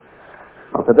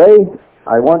Today,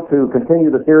 I want to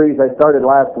continue the series I started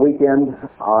last weekend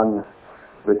on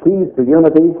the keys to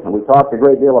unity, and we talked a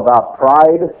great deal about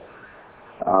pride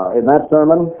in that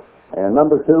sermon. And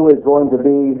number 2 is going to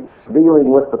be dealing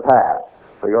with the past.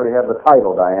 So you already have the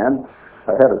title, Diane,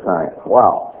 ahead of time.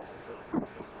 Wow.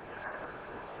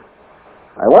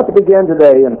 I want to begin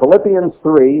today in Philippians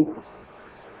 3,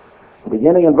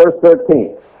 beginning in verse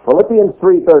 13. Philippians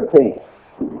 3:13.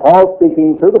 Paul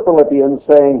speaking to the Philippians,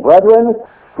 saying, "Brethren,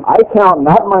 I count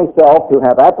not myself to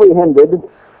have apprehended,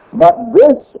 but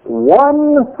this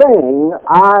one thing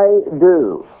I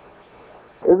do."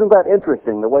 Isn't that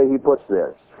interesting, the way he puts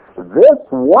this? This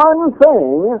one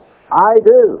thing I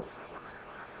do,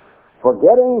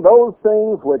 forgetting those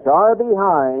things which are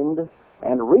behind,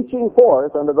 and reaching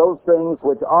forth unto those things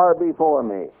which are before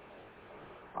me.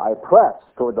 I press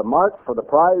toward the mark for the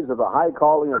prize of the high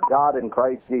calling of God in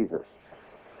Christ Jesus.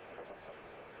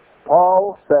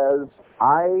 Paul says,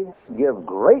 I give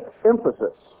great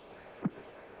emphasis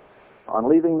on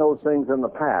leaving those things in the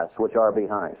past which are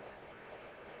behind.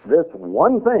 This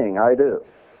one thing I do.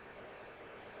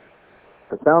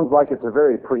 It sounds like it's a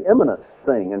very preeminent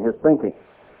thing in his thinking.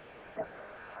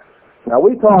 Now,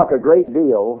 we talk a great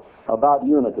deal about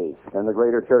unity in the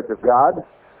greater Church of God,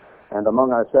 and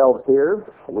among ourselves here,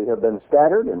 we have been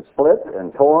scattered and split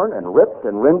and torn and ripped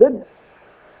and rended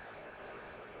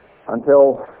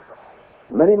until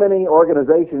many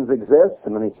organizations exist,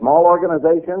 and many small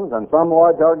organizations and some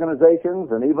large organizations,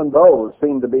 and even those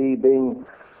seem to be being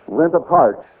rent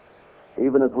apart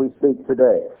even as we speak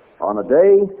today, on a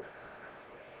day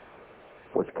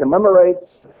which commemorates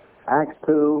Acts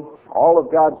 2, all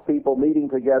of God's people meeting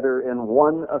together in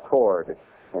one accord,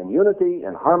 in unity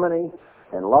and harmony,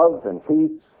 in love and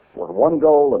peace, with one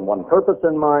goal and one purpose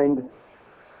in mind.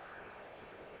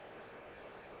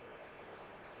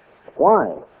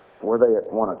 Why were they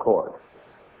at one accord?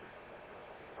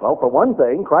 Well, for one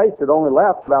thing, Christ had only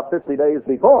left about 50 days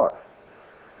before,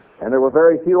 and there were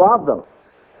very few of them.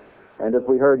 And as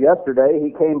we heard yesterday,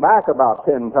 he came back about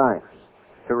 10 times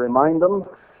to remind them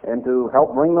and to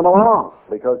help bring them along,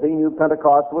 because he knew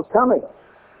Pentecost was coming,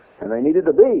 and they needed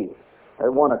to be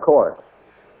at one accord.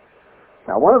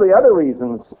 Now, one of the other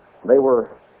reasons they were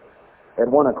at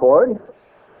one accord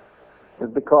is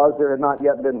because there had not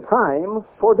yet been time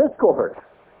for discord,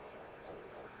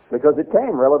 because it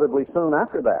came relatively soon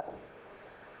after that.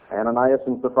 Ananias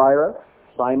and Sapphira,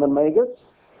 Simon Magus,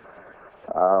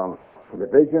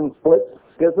 division, splits,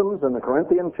 schisms in the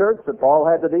Corinthian church that Paul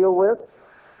had to deal with,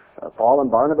 Paul and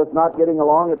Barnabas not getting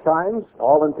along at times,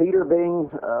 Paul and Peter being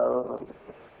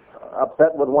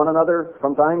upset with one another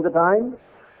from time to time.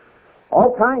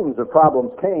 All kinds of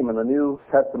problems came in the New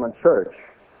Testament church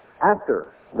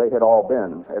after they had all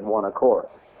been at one accord.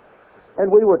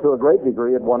 And we were to a great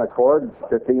degree at one accord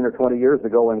 15 or 20 years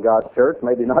ago in God's church,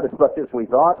 maybe not as much as we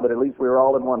thought, but at least we were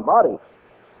all in one body.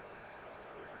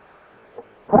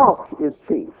 Talk is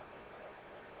cheap.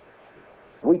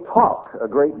 We talk a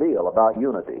great deal about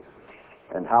unity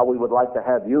and how we would like to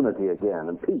have unity again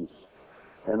and peace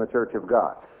in the Church of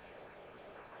God.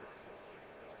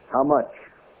 How much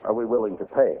are we willing to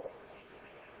pay?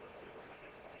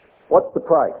 What's the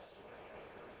price?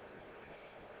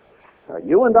 Now,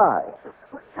 you and I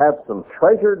have some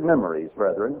treasured memories,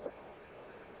 brethren,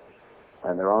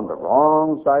 and they're on the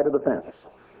wrong side of the fence,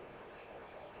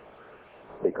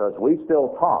 because we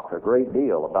still talk a great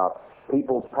deal about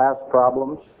people's past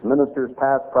problems, ministers'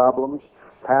 past problems,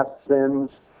 past sins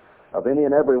of any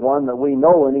and every one that we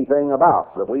know anything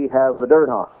about, that we have the dirt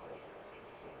on.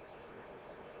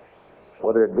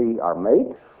 Whether it be our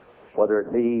mate, whether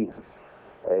it be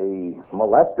a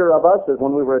molester of us as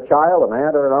when we were a child, an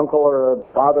aunt or an uncle or a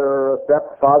father or a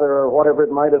stepfather or whatever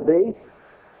it might have been,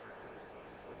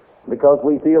 because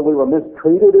we feel we were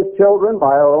mistreated as children by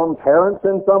our own parents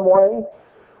in some way.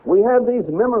 We have these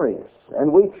memories,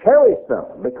 and we cherish them,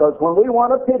 because when we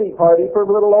want a pity party for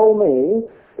little old me,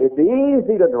 it's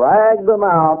easy to drag them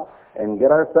out and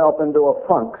get ourselves into a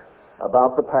funk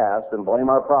about the past and blame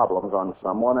our problems on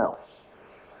someone else.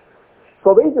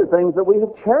 So these are things that we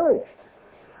have cherished.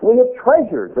 We have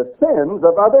treasured the sins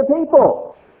of other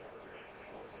people.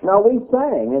 Now, we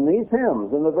sang in these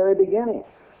hymns in the very beginning,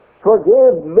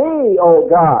 "Forgive me, O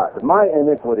God, my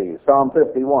iniquities," Psalm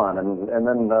 51, and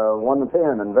then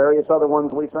 110, and various other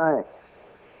ones we sang.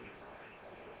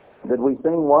 Did we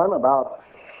sing one about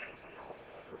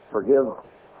forgive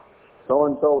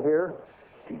so-and-so here,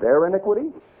 their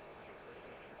iniquity?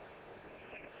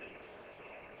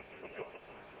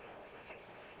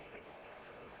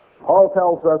 Paul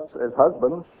tells us as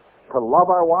husbands to love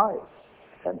our wives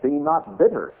and be not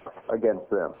bitter against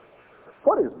them.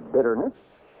 What is bitterness?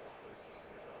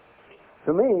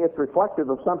 To me, it's reflective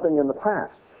of something in the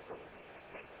past.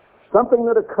 Something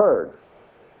that occurred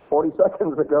 40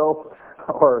 seconds ago,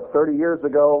 or 30 years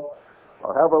ago,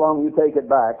 or however long you take it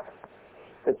back.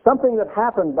 It's something that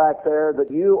happened back there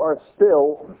that you are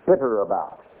still bitter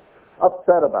about,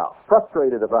 upset about,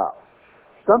 frustrated about.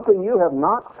 Something you have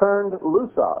not turned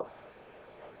loose of.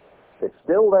 It's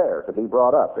still there to be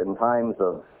brought up in times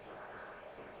of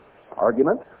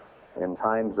argument, in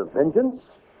times of vengeance,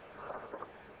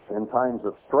 in times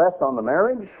of stress on the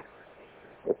marriage.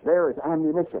 It's there as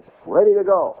ammunition, ready to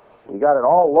go. You got it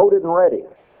all loaded and ready.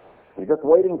 You're just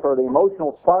waiting for the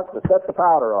emotional spark to set the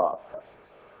powder off.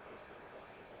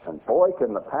 And boy,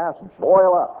 can the past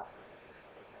boil up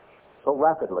so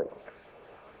rapidly.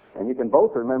 And you can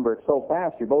both remember it so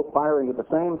fast, you're both firing at the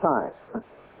same time.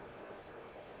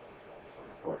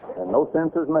 And no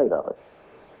sense is made of it.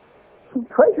 You've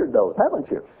treasured those,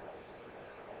 haven't you?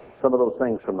 Some of those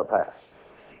things from the past.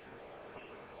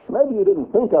 Maybe you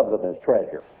didn't think of them as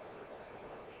treasure,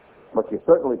 but you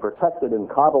certainly protected and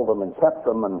coddled them and kept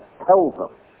them and held them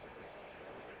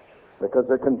because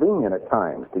they're convenient at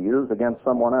times to use against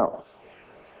someone else.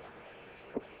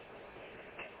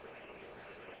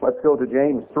 Let's go to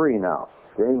James 3 now.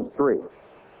 James 3.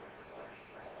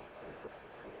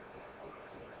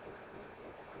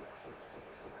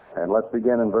 And let's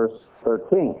begin in verse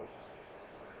 13.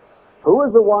 Who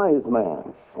is a wise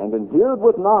man and endued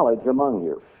with knowledge among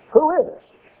you? Who is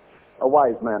a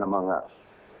wise man among us?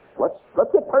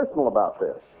 Let's get personal about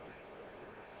this.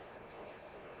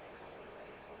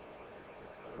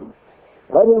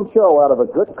 Let him show out of a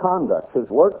good conduct his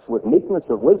works with meekness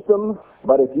of wisdom,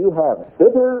 but if you have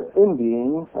bitter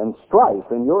envying and strife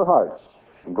in your hearts,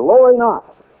 glory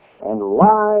not, and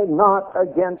lie not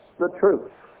against the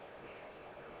truth.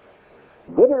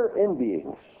 Bitter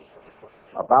envyings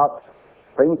about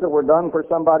things that were done for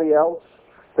somebody else,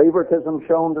 favoritism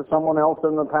shown to someone else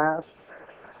in the past.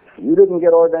 You didn't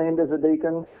get ordained as a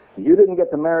deacon. You didn't get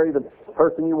to marry the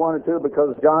person you wanted to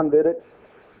because John did it,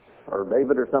 or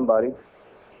David or somebody.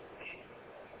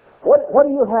 What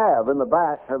do you have in the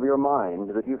back of your mind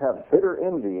that you have bitter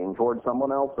envying towards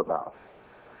someone else about?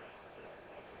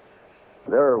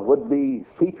 There are would-be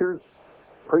teachers,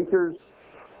 preachers,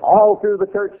 all through the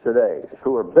church today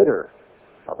who are bitter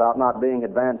about not being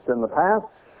advanced in the past.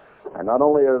 And not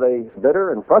only are they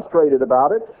bitter and frustrated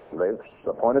about it, they've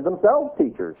appointed themselves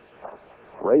teachers,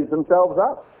 raised themselves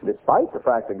up, despite the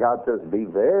fact that God says, be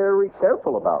very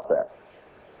careful about that.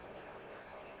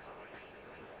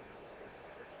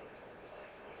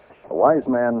 A wise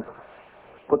man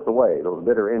puts away those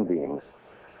bitter envyings.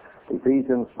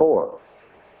 Ephesians 4.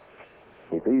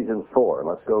 Ephesians 4.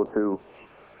 Let's go to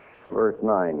verse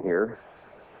 9 here.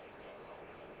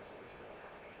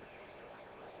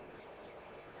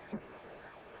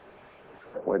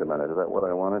 Wait a minute, is that what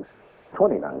I wanted?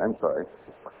 29, I'm sorry.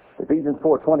 Ephesians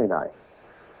 4:29.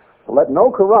 Let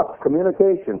no corrupt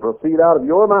communication proceed out of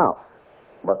your mouth,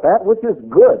 but that which is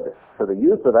good for the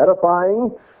use of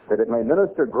edifying, that it may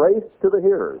minister grace to the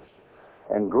hearers.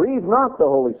 And grieve not the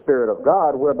Holy Spirit of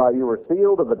God, whereby you were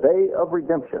sealed of the day of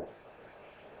redemption.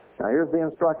 Now here's the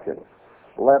instruction.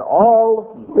 Let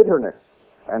all bitterness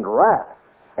and wrath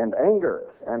and anger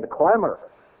and clamor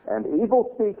and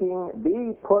evil speaking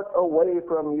be put away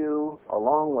from you,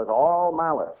 along with all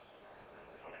malice.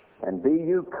 And be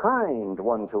you kind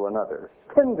one to another,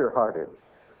 tender-hearted,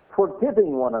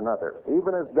 forgiving one another,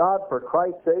 even as God for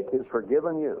Christ's sake has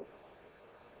forgiven you.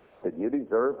 Did you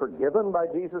deserve forgiven by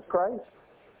Jesus Christ?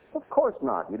 Of course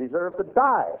not. You deserve to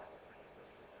die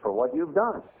for what you've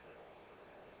done.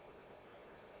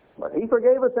 But he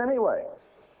forgave us anyway.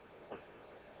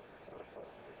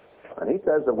 And he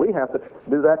says that we have to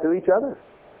do that to each other.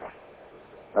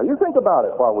 Now you think about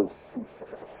it while we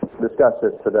discuss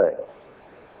this today.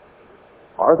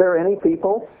 Are there any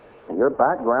people in your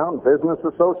background, business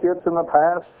associates in the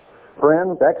past,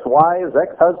 friends, ex-wives,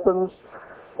 ex-husbands,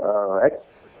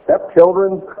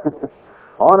 ex-stepchildren,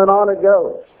 on and on it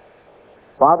goes.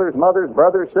 Fathers, mothers,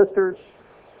 brothers, sisters,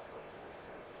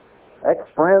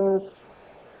 ex-friends.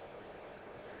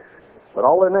 But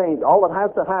all their names, all that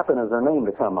has to happen is their name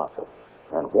to come up.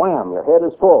 And wham, your head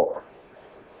is full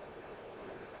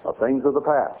of things of the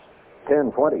past.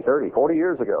 10, 20, 30, 40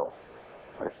 years ago.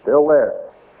 They're still there.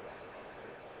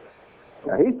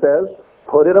 Now he says,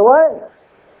 put it away.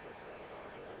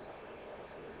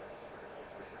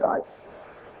 Right.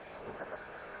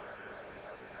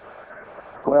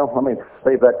 Well, let me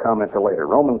save that comment till later.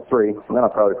 Romans 3, and then I'll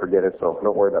probably forget it, so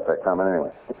don't worry about that comment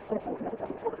anyway.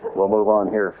 We'll move on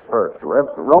here first.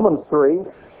 Romans 3,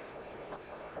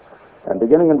 and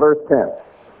beginning in verse 10.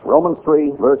 Romans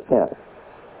 3, verse 10.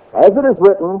 As it is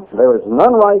written, there is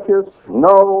none righteous,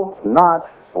 no, not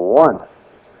one.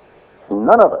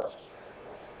 None of us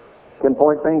can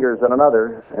point fingers at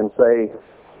another and say,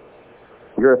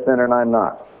 you're a sinner and I'm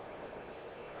not.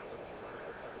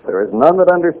 There is none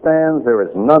that understands, there is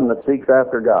none that seeks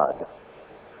after God.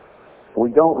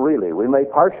 We don't really. We may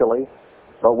partially,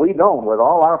 but we don't with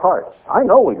all our hearts. I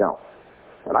know we don't.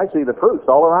 And I see the fruits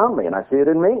all around me, and I see it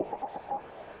in me.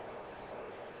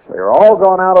 They are all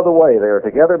gone out of the way. They are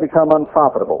together become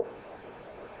unprofitable.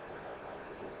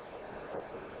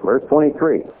 Verse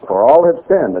 23, for all have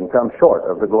sinned and come short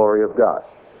of the glory of God.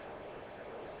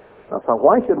 Now, so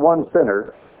why should one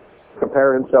sinner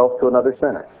compare himself to another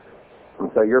sinner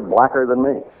and say, you're blacker than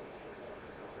me?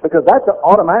 Because that's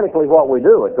automatically what we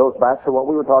do. It goes back to what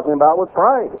we were talking about with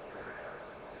pride.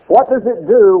 What does it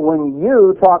do when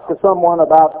you talk to someone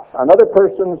about another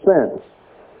person's sins?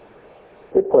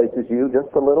 It places you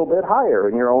just a little bit higher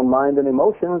in your own mind and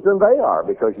emotions than they are,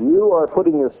 because you are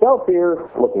putting yourself here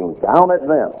looking down at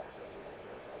them.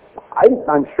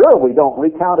 I'm sure we don't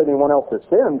recount anyone else's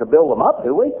sin to build them up,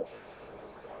 do we?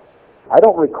 I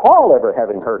don't recall ever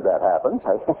having heard that happen.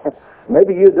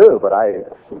 Maybe you do, but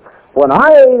when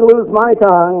I lose my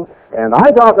tongue and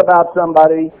I talk about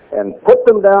somebody and put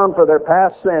them down for their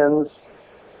past sins,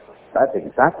 that's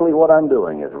exactly what I'm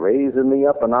doing, is raising me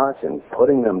up a notch and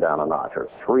putting them down a notch, or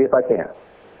 3 if I can.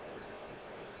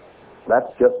 That's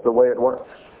just the way it works.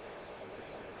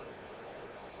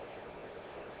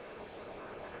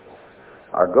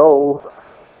 Our goal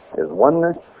is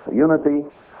oneness, unity,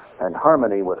 and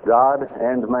harmony with God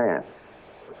and man.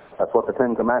 That's what the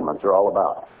Ten Commandments are all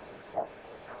about.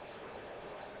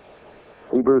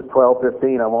 Hebrews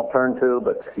 12:15 I won't turn to,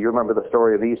 but you remember the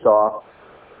story of Esau,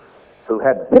 who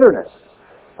had bitterness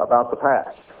about the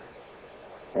past.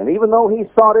 And even though he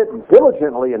sought it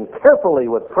diligently and carefully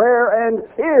with prayer and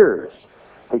tears,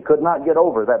 he could not get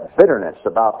over that bitterness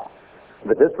about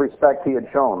the disrespect he had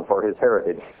shown for his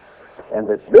heritage, and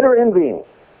this bitter envying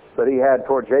that he had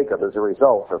toward Jacob as a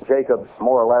result of Jacob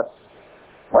more or less,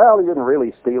 well, he didn't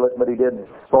really steal it, but he did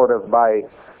sort of by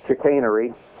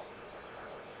chicanery.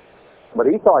 But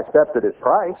Esau accepted his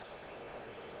price.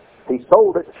 He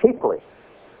sold it cheaply.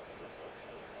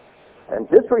 And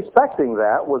disrespecting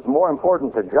that was more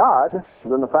important to God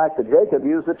than the fact that Jacob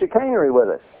used the chicanery with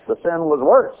it. The sin was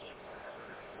worse.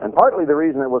 And partly the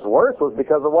reason it was worse was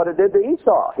because of what it did to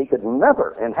Esau. He could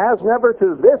never, and has never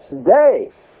to this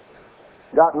day,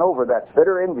 gotten over that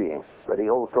bitter envying that he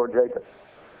holds toward Jacob.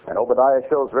 And Obadiah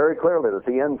shows very clearly that at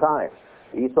the end time,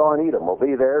 Esau and Edom will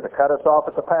be there to cut us off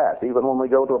at the pass, even when we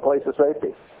go to a place of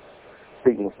safety.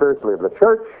 Speaking spiritually of the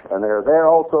church, and they're there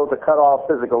also to cut off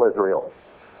physical Israel.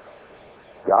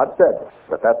 God said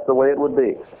that that's the way it would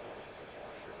be.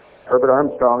 Herbert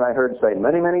Armstrong, I heard say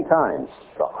many, many times,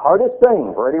 the hardest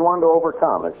thing for anyone to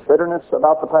overcome is bitterness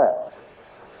about the past,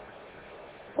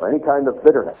 or any kind of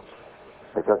bitterness,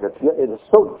 because it is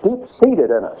so deep-seated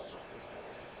in us.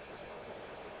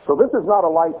 So this is not a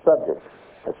light subject.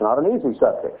 It's not an easy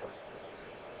subject.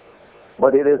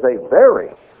 But it is a very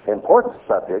important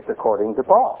subject according to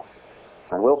Paul.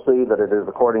 And we'll see that it is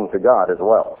according to God as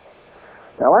well.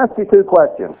 Now I'll ask you 2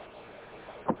 questions.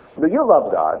 Do you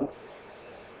love God?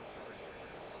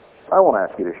 I won't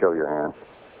ask you to show your hand.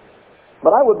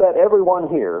 But I would bet everyone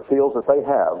here feels that they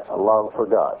have a love for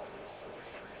God.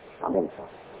 I mean,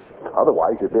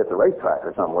 otherwise you'd be at the racetrack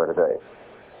or somewhere today.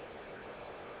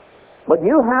 But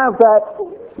you have that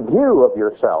view of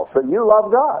yourself, that you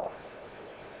love God.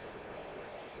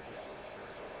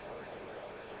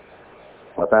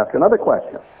 Let's ask another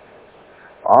question.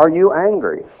 Are you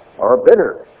angry or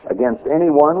bitter against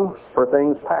anyone for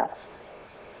things past?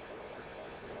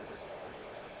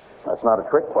 That's not a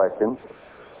trick question,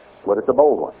 but it's a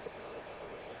bold one.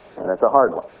 And it's a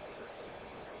hard one.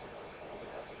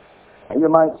 And you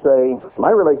might say,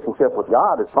 my relationship with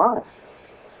God is fine.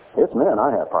 It's men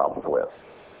I have problems with.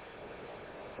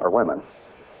 Or women.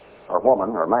 Or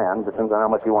woman, or man, depends on how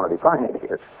much you want to define it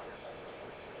here.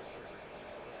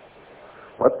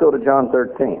 Let's go to John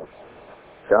 13.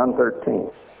 John 13.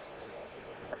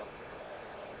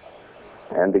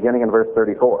 And beginning in verse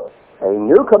 34. A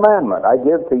new commandment I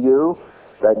give to you,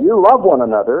 that you love one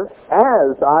another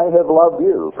as I have loved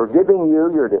you, forgiving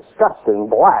you your disgusting,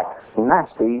 black,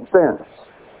 nasty sins,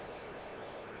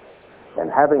 and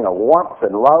having a warmth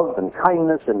and love and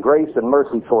kindness and grace and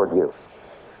mercy toward you.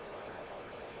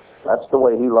 That's the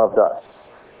way he loved us.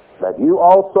 That you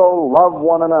also love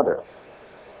one another.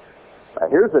 Now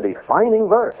here's a defining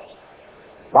verse.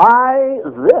 By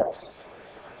this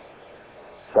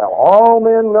shall all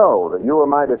men know that you are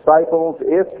my disciples,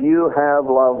 if you have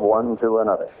love one to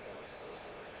another.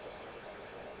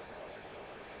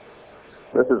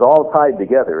 This is all tied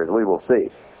together, as we will see.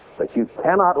 But you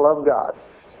cannot love God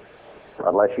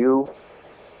unless you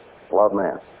love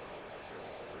man.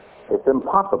 It's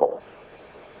impossible,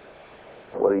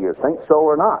 whether you think so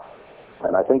or not.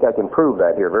 And I think I can prove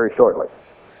that here very shortly.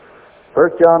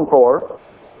 1 John 4,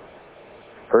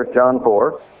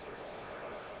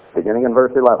 beginning in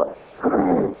verse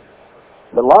 11.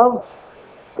 Beloved,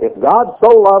 if God so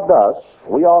loved us,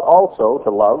 we ought also to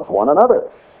love one another.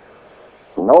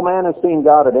 No man has seen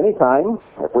God at any time.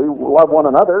 If we love one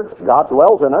another, God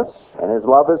dwells in us, and his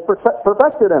love is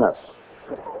perfected in us.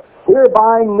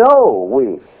 Hereby know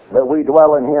we that we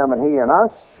dwell in him and he in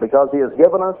us, because he has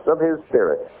given us of his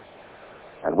Spirit.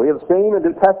 And we have seen and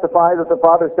do testify that the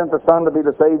Father sent the Son to be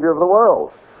the Savior of the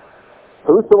world.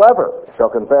 Whosoever shall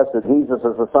confess that Jesus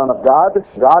is the Son of God,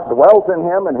 God dwells in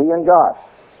him and he in God.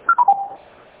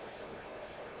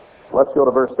 Let's go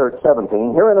to verse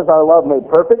 17. Herein is our love made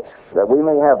perfect, that we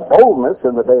may have boldness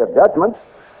in the day of judgment,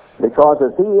 because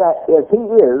as he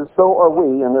is, so are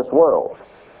we in this world.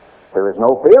 There is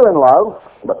no fear in love,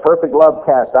 but perfect love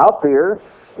casts out fear,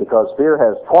 because fear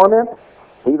has torment.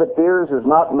 He that fears is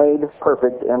not made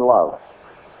perfect in love.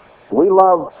 We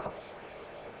love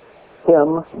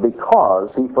him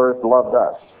because he first loved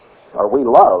us. Or we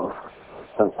love,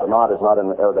 since the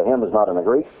him is not in the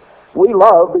Greek, we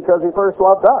love because he first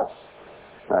loved us.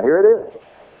 Now here it is.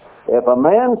 If a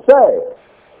man say,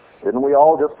 didn't we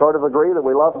all just sort of agree that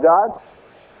we love God?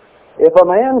 If a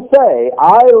man say,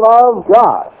 I love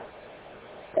God,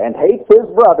 and hates his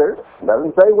brother,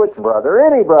 doesn't say which brother,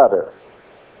 any brother,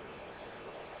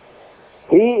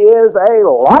 he is a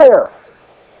liar.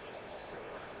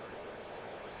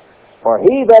 For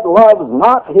he that loves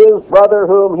not his brother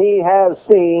whom he has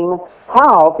seen,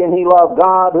 how can he love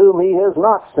God whom he has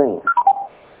not seen?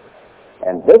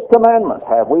 And this commandment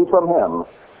have we from him,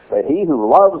 that he who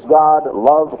loves God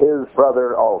love his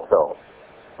brother also.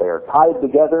 They are tied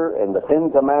together in the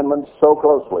 10 Commandments so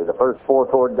closely. The first 4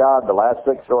 toward God, the last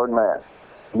 6 toward man.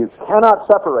 You cannot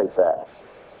separate that.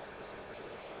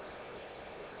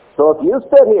 So if you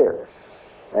sit here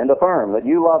and affirm that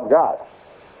you love God,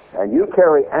 and you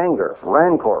carry anger,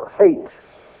 rancor, hate,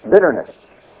 bitterness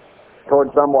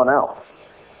toward someone else,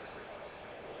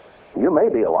 you may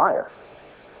be a liar.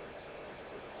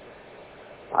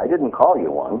 I didn't call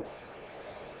you one,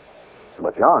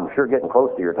 but John's sure getting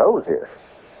close to your toes here.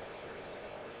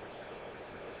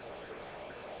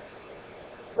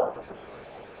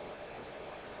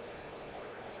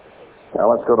 Now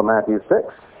let's go to Matthew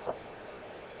 6.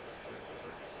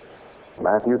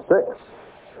 Matthew 6.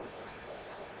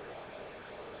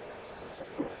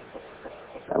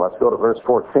 And let's go to verse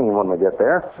 14 when we get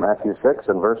there. Matthew 6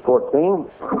 and verse 14.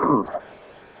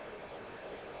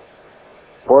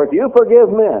 For if you forgive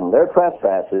men their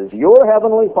trespasses, your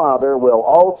heavenly Father will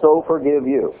also forgive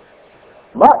you.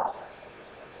 But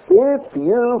if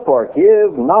you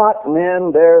forgive not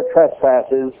men their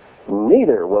trespasses,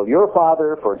 neither will your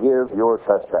Father forgive your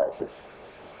trespasses.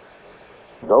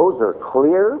 Those are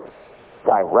clear,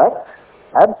 direct,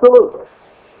 absolute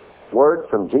words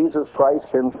from Jesus Christ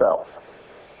himself.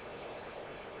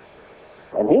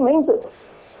 And he means it.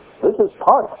 This is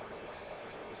part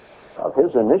of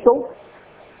his initial,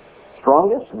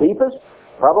 strongest, deepest,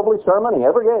 probably sermon he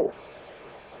ever gave.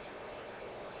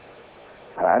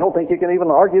 And I don't think you can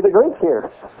even argue the Greek here.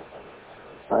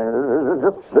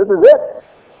 This is it.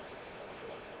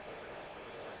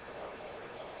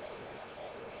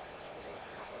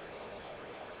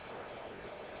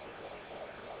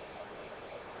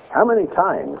 How many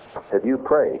times have you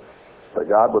prayed that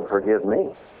God would forgive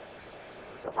me?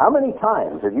 How many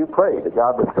times have you prayed that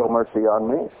God would show mercy on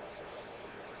me?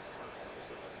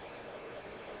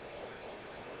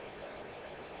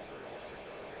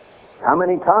 How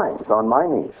many times on my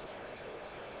knees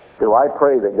do I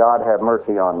pray that God have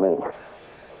mercy on me,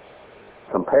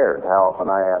 compared to how often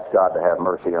I ask God to have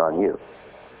mercy on you?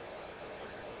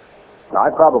 Now, I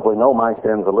probably know my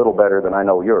sins a little better than I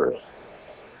know yours,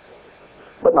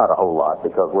 but not a whole lot,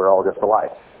 because we're all just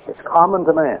alike. It's common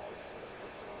to man.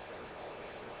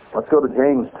 Let's go to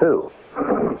James 2.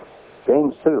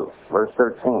 James 2, verse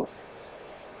 13.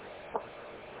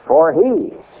 For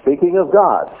he, speaking of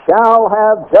God, shall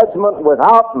have judgment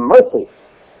without mercy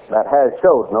that has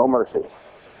showed no mercy.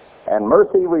 And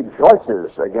mercy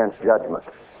rejoices against judgment.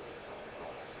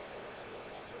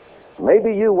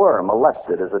 Maybe you were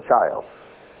molested as a child.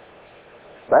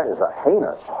 That is a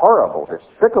heinous, horrible,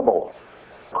 despicable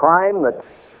crime that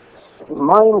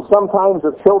minds sometimes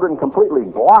of children completely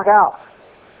block out.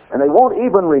 And they won't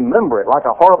even remember it, like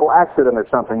a horrible accident or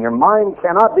something. Your mind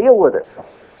cannot deal with it.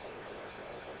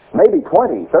 maybe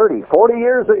 20, 30, 40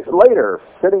 years later,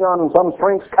 sitting on some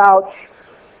shrink's couch,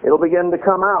 it'll begin to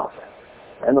come out,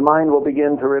 and the mind will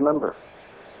begin to remember.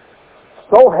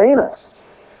 So heinous,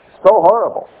 so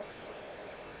horrible.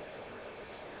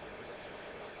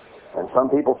 And some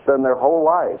people spend their whole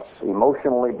lives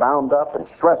emotionally bound up and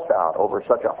stressed out over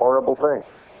such a horrible thing.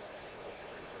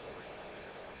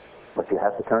 But you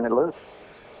have to turn it loose.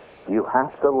 You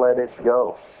have to let it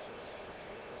go.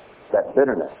 That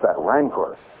bitterness, that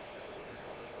rancor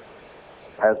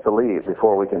has to leave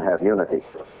before we can have unity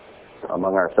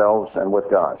among ourselves and with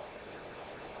God.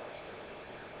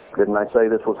 Didn't I say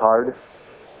this was hard?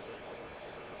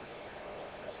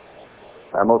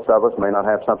 Now, most of us may not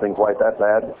have something quite that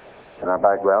bad in our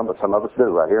background, but some of us do,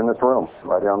 right here in this room,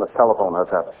 right here on this telephone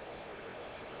hookup.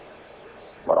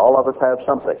 But all of us have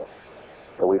something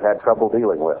that we've had trouble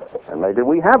dealing with, and maybe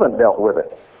we haven't dealt with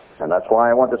it. And that's why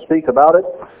I want to speak about it,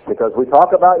 because we talk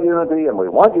about unity and we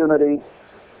want unity,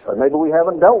 but maybe we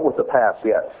haven't dealt with the past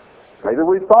yet. Maybe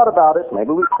we've thought about it, maybe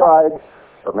we've tried,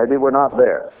 but maybe we're not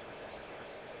there.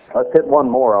 Let's hit one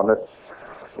more on this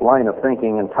line of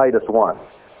thinking in Titus 1.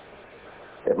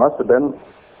 It must have been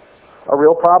a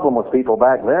real problem with people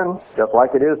back then, just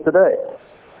like it is today,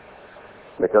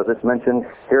 because it's mentioned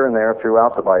here and there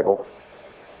throughout the Bible.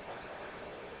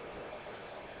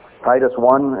 Titus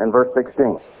 1 and verse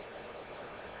 16.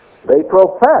 They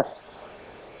profess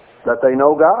that they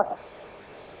know God,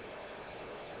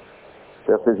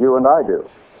 just as you and I do.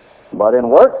 But in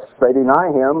works they deny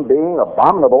Him, being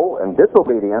abominable and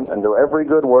disobedient, and to every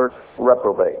good work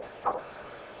reprobate.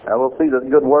 Now we'll see that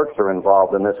good works are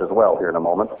involved in this as well here in a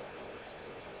moment.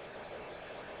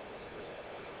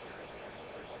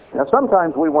 Now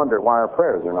sometimes we wonder why our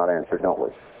prayers are not answered, don't we?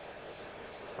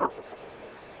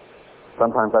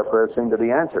 Sometimes our prayers seem to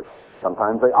be answered.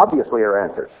 Sometimes they obviously are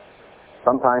answered.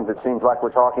 Sometimes it seems like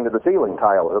we're talking to the ceiling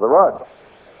tile or the rug,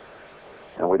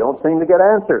 and we don't seem to get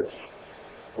answers.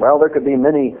 Well, there could be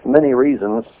many, many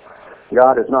reasons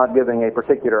God is not giving a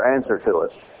particular answer to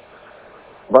us.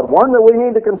 But one that we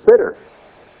need to consider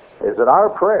is that our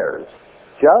prayers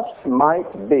just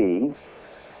might be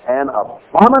an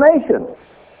abomination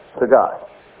to God.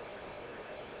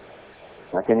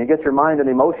 Now, can you get your mind and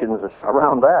emotions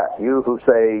around that, you who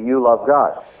say you love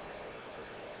God?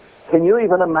 Can you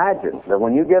even imagine that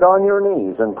when you get on your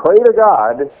knees and pray to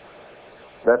God,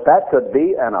 that could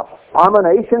be an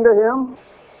abomination to Him?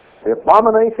 The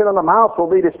abomination of the mouth will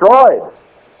be destroyed.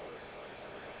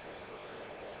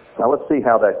 Now let's see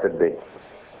how that could be.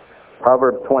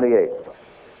 Proverbs 28.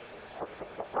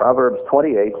 Proverbs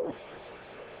 28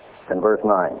 and verse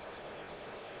 9.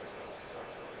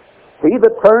 He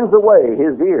that turns away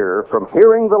his ear from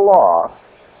hearing the law,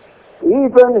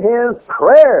 even his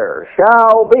prayer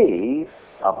shall be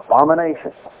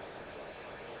abomination.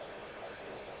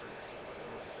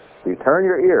 You turn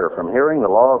your ear from hearing the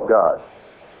law of God.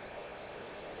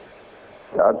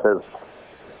 God says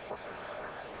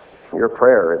your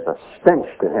prayer is a stench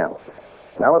to Him.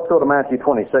 Now let's go to Matthew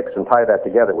 26 and tie that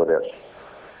together with this.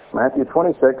 Matthew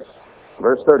 26,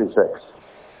 verse 36.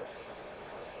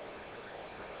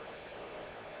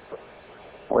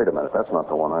 Wait a minute, that's not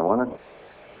the one I wanted.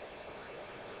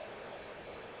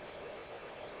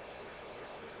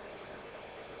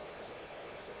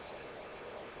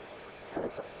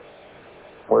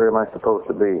 Where am I supposed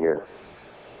to be here?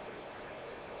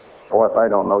 Well, if I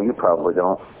don't know, you probably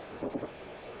don't.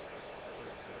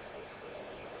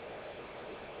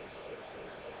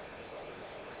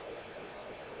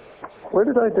 Where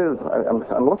did I do?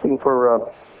 I'm looking for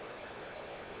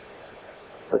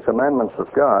the commandments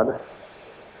of God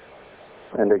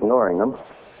and ignoring them.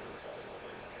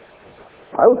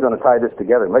 I was going to tie this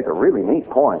together and make a really neat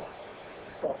point.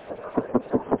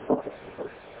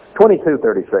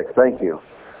 22:36, thank you.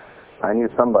 I knew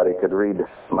somebody could read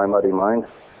my muddy mind,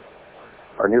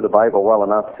 or knew the Bible well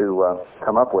enough to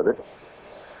come up with it.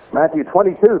 Matthew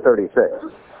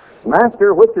 22:36.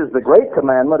 Master, which is the great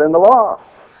commandment in the law?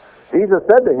 Jesus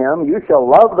said to him, you shall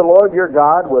love the Lord your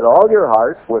God with all your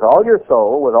heart, with all your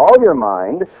soul, with all your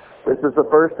mind. This is the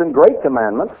first and great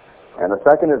commandment. And the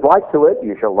second is like to it,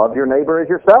 you shall love your neighbor as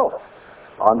yourself.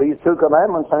 On these two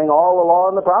commandments hang all the law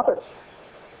and the prophets.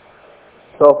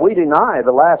 So if we deny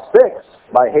the last six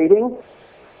by hating,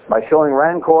 by showing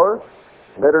rancor,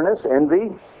 bitterness,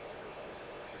 envy,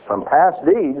 from past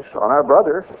deeds on our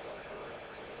brother,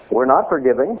 we're not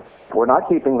forgiving, we're not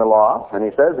keeping the law. And he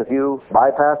says if you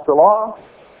bypass the law,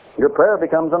 your prayer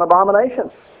becomes an abomination.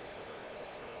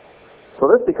 So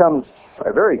this becomes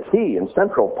a very key and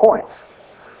central point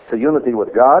to unity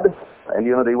with God and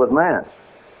unity with man.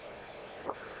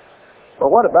 But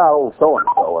what about old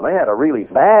so-and-so? And they had a really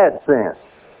bad sin.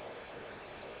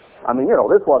 I mean,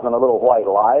 this wasn't a little white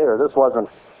lie, or this wasn't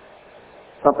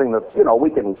something that, we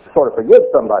can sort of forgive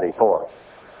somebody for.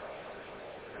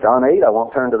 John 8, I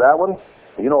won't turn to that one.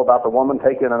 You know about the woman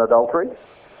taken in adultery?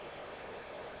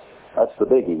 That's the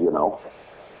biggie,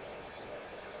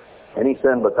 Any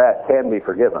sin but that can be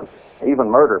forgiven. Even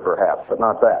murder, perhaps, but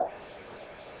not that.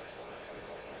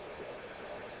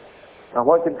 Now,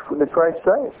 what did Christ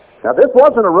say? Now, this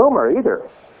wasn't a rumor either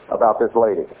about this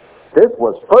lady. This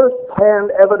was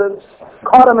first-hand evidence,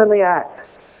 caught him in the act.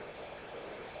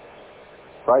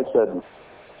 Christ said,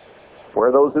 "Where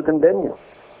are those who condemn you?"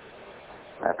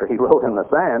 After he wrote in the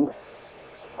sand,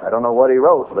 I don't know what he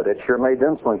wrote, but it sure made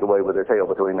them slink away with their tail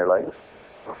between their legs.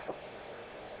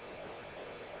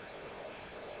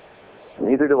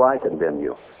 Neither do I condemn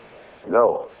you.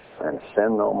 Go and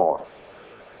sin no more.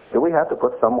 Do we have to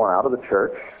put someone out of the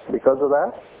church because of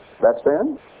that? That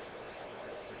sin?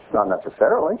 Not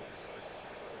necessarily.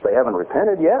 They haven't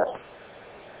repented yet.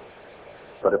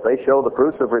 But if they show the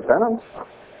fruits of repentance,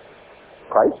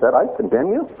 Christ said, "I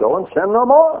condemn you. Go and sin no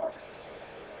more."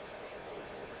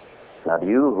 Now, do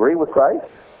you agree with Christ?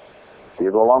 Do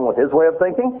you go along with his way of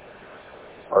thinking?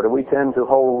 Or do we tend to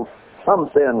hold some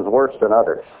sins worse than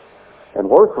others? And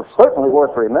certainly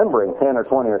worth remembering 10 or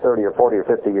 20 or 30 or 40 or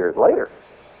 50 years later.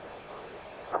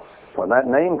 When that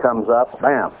name comes up,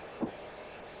 bam.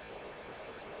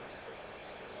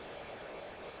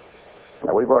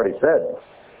 Now, we've already said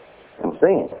and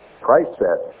seen, Christ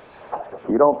said, if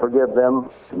you don't forgive them,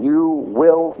 you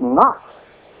will not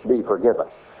be forgiven.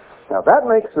 Now, that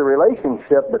makes the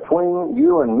relationship between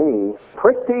you and me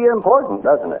pretty important,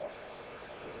 doesn't it?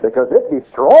 Because it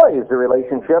destroys the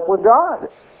relationship with God.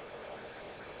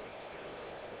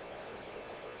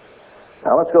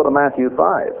 Now, let's go to Matthew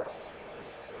 5.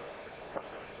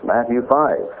 Matthew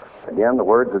 5. Again, the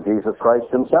words of Jesus Christ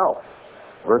himself.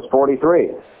 Verse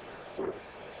 43.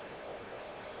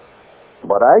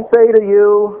 "But I say to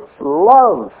you,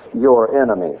 love your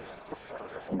enemies.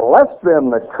 Bless them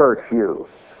that curse you.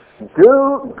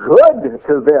 Do good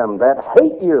to them that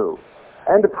hate you.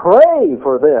 And pray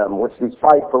for them which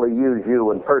despitefully use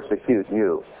you and persecute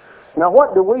you." Now,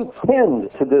 what do we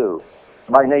tend to do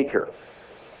by nature?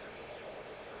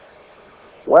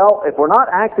 Well, if we're not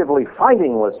actively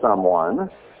fighting with someone,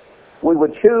 we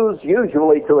would choose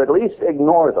usually to at least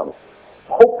ignore them.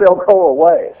 Hope they'll go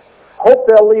away. Hope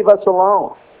they'll leave us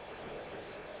alone.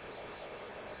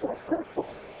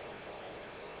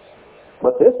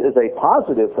 But this is a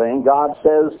positive thing God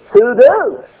says to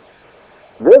do.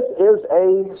 This is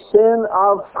a sin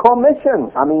of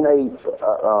commission. I mean,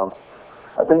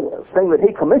 a thing that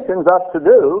he commissions us to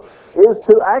do is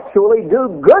to actually do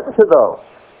good to those.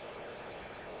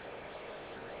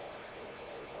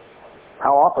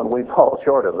 How often we fall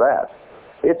short of that.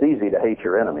 It's easy to hate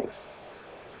your enemies.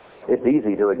 It's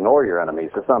easy to ignore your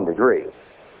enemies to some degree.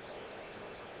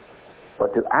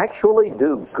 But to actually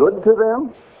do good to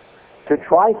them, to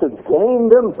try to gain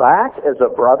them back as a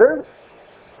brother,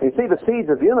 you see, the seeds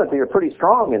of unity are pretty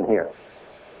strong in here.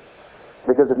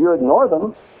 Because if you ignore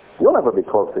them, you'll never be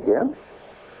close again.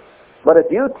 But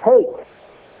if you take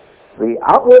the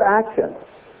outward action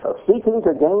of seeking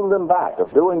to gain them back,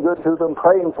 of doing good to them,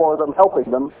 praying for them, helping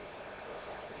them,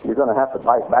 you're going to have to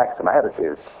bite back some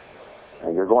attitudes.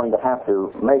 And you're going to have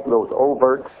to make those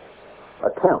overt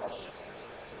attempts.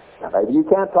 Now, maybe you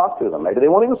can't talk to them. Maybe they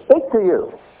won't even speak to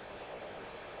you.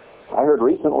 I heard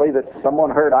recently that someone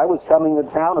heard I was coming to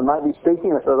town and might be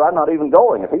speaking, and says, "I'm not even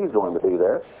going if he's going to be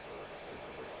there."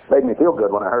 Made me feel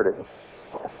good when I heard it.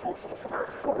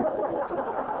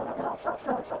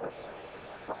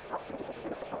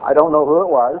 I don't know who it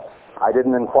was. I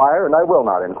didn't inquire, and I will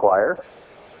not inquire.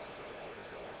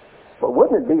 But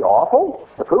wouldn't it be awful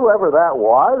if whoever that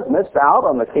was missed out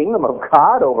on the kingdom of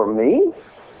God over me?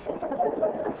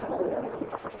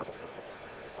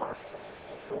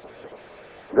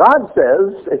 God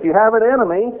says, if you have an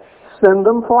enemy, send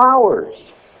them flowers.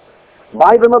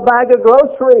 Buy them a bag of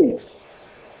groceries.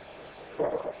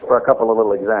 For a couple of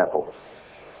little examples.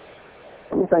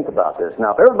 Let me think about this.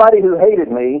 Now, if everybody who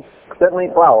hated me sent me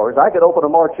flowers, I could open a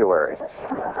mortuary.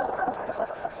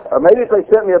 Or maybe if they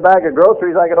sent me a bag of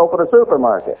groceries, I could open a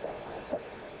supermarket.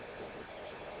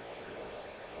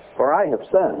 For I have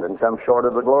sinned and come short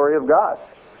of the glory of God.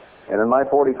 And in my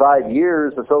 45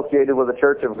 years associated with the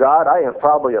Church of God, I have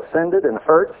probably offended and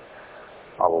hurt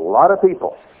a lot of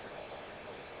people.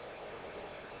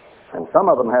 And some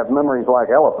of them have memories like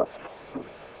elephants.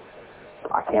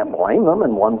 I can't blame them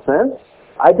in one sense.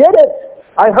 I did it.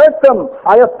 I hurt them.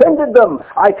 I offended them.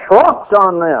 I tromped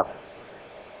on them.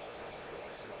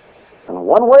 In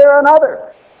one way or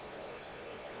another.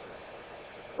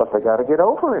 But they got to get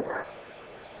over it.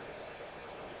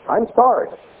 I'm sorry.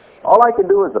 All I can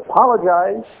do is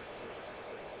apologize.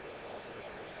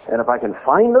 And if I can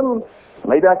find them,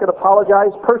 maybe I could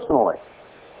apologize personally.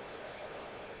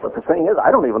 But the thing is,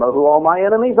 I don't even know who all my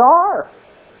enemies are.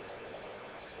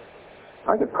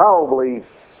 I could probably,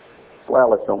 well,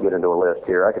 let's don't get into a list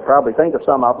here. I could probably think of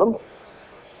some of them.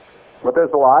 But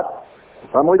there's a lot.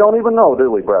 Some we don't even know,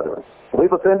 do we, brethren?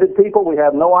 We've offended people we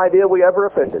have no idea we ever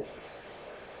offended.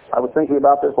 I was thinking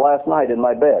about this last night in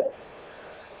my bed.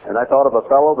 And I thought of a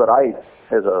fellow that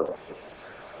as a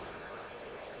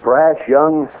brash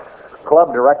young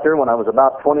club director when I was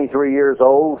about 23 years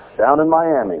old down in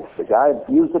Miami. The guy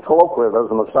used a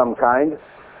colloquialism of some kind.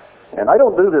 And I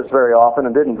don't do this very often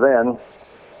and didn't then.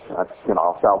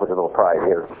 I'll salvage a little pride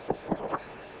here.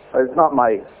 It's not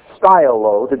my style,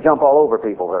 though, to jump all over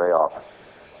people very often.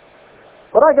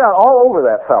 But I got all over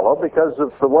that fellow because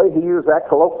of the way he used that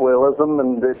colloquialism,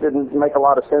 and it didn't make a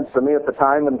lot of sense to me at the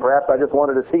time, and perhaps I just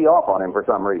wanted to tee off on him for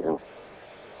some reason.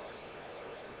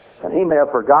 And he may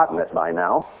have forgotten it by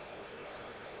now.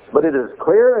 But it is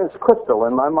clear as crystal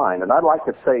in my mind, and I'd like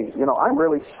to say, I'm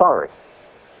really sorry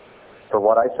for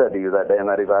what I said to you that day in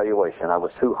that evaluation. I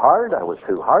was too hard. I was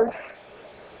too harsh.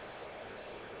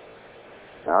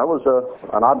 Now, it was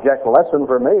an object lesson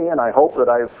for me, and I hope that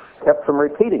I've kept from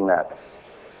repeating that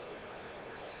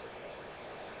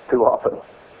too often.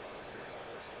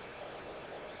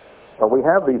 But we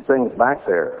have these things back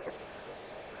there,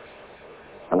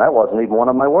 and that wasn't even one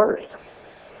of my worst.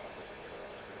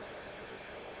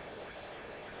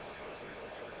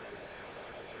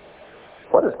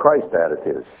 What is Christ's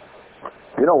attitude?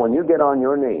 When you get on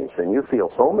your knees and you feel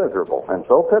so miserable and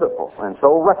so pitiful and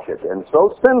so wretched and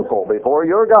so sinful before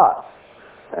your God,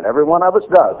 and every one of us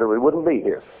does, or we wouldn't be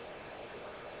here,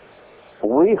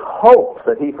 we hope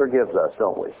that He forgives us,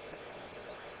 don't we?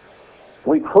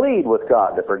 We plead with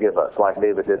God to forgive us, like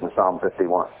David did in Psalm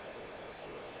 51.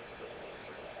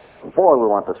 Boy, we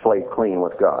want the slate clean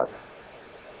with God.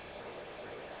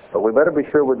 But we better be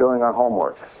sure we're doing our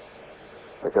homework,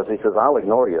 because He says, I'll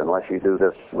ignore you unless you do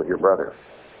this with your brother.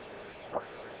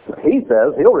 He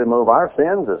says He'll remove our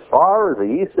sins as far as the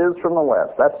east is from the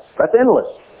west. That's endless.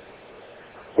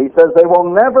 He says they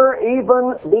will never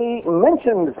even be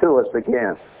mentioned to us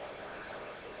again.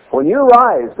 When you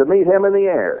rise to meet Him in the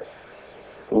air,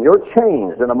 and you're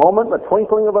changed in a moment, the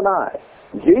twinkling of an eye,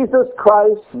 Jesus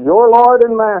Christ, your Lord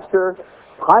and Master,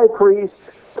 High Priest,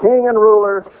 King and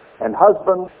Ruler, and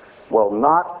Husband, will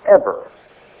not ever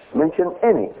mention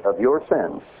any of your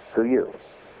sins to you.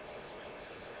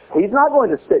 He's not going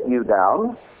to sit you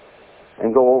down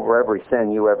and go over every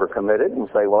sin you ever committed and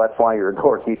say, well, that's why you're a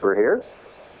doorkeeper here.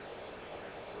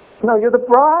 No, you're the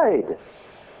bride.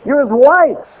 You're His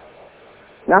wife.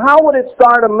 Now, how would it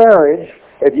start a marriage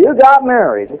if you got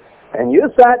married and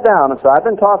you sat down and said, I've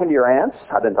been talking to your aunts,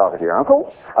 I've been talking to your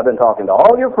uncle, I've been talking to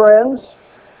all your friends,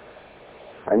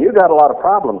 and you got a lot of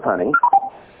problems, honey.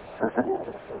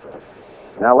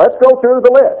 Now, let's go through the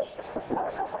list.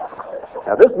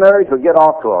 Now, this marriage would get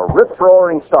off to a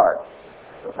rip-roaring start.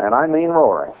 And I mean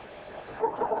roaring.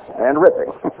 And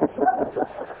ripping.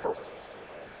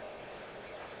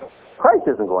 Christ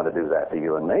isn't going to do that to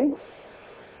you and me.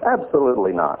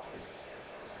 Absolutely not.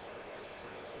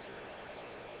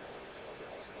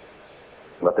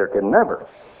 But there can never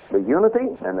be unity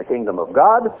in the kingdom of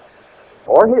God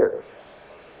or here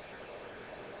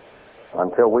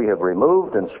until we have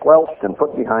removed and squelched and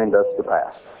put behind us the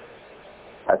past.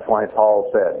 That's why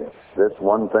Paul said, this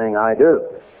one thing I do.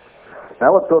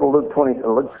 Now let's go to Luke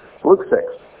 6.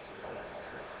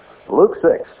 Luke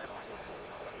 6.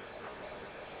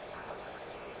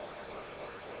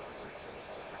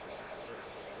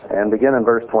 And begin in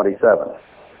verse 27.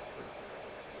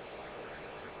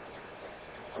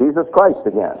 Jesus Christ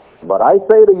again. But I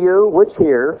say to you which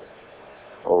hear,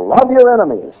 love your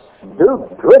enemies, do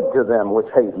good to them which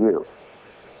hate you,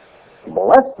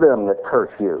 bless them that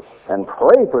curse you, and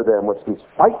pray for them which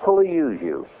despitefully use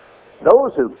you,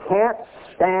 those who can't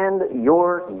stand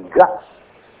your guts.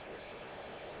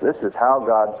 This is how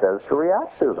God says to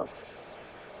react to them.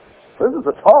 This is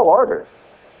a tall order.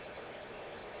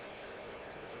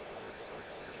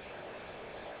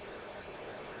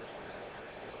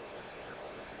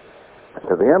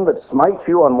 To them that smites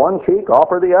you on one cheek,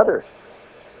 offer the other.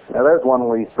 Now there's one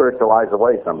we spiritualize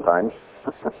away sometimes.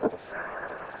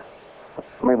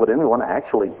 I mean, would anyone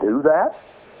actually do that?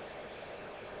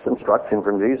 It's instruction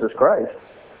from Jesus Christ.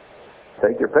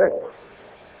 Take your pick.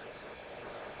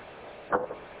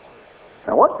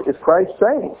 Now what is Christ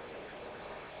saying?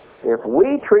 If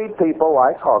we treat people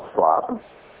like hog slop,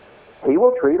 He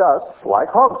will treat us like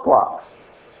hog slop.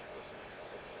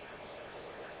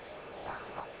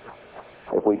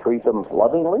 If we treat them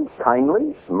lovingly,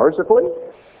 kindly, mercifully,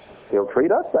 He'll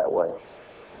treat us that way.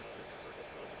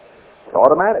 It's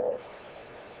automatic.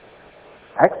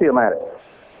 Axiomatic.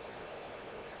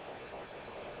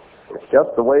 It's just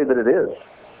the way that it is.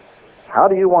 How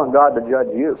do you want God to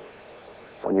judge you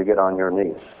when you get on your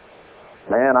knees?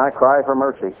 Man, I cry for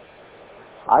mercy.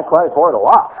 I cry for it a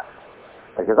lot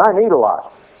because I need a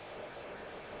lot.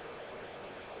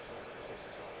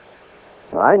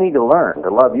 I need to learn to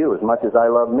love you as much as I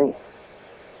love me.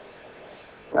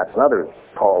 That's another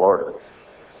tall order.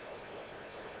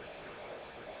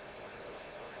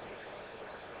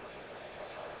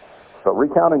 So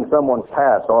recounting someone's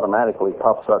past automatically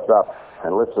puffs us up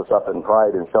and lifts us up in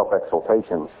pride and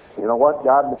self-exaltation. You know what?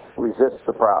 God resists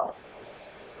the proud.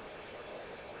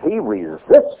 He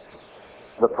resists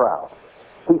the proud.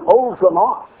 He holds them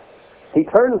off. He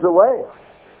turns away.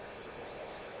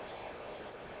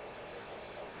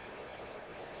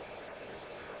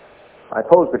 I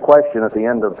posed a question at the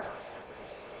end of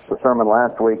the sermon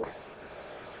last week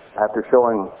after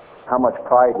showing how much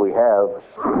pride we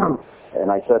have. And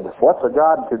I said, what's a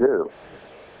God to do?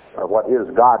 Or what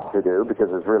is God to do? Because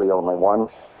there's really only one.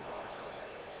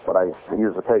 But I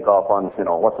use the takeoff on,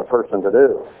 what's a person to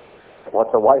do?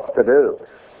 What's a wife to do?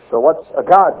 So what's a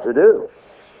God to do?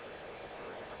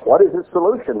 What is his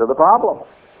solution to the problem?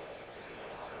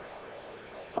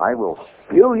 I will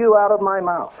spew you out of my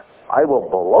mouth. I will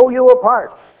blow you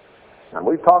apart. And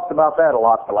we've talked about that a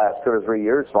lot the last 2 or 3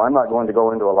 years, so I'm not going to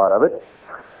go into a lot of it.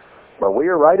 But we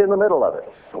are right in the middle of it.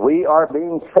 We are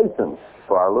being chastened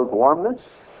for our lukewarmness,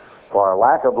 for our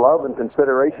lack of love and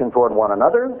consideration toward one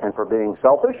another, and for being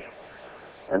selfish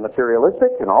and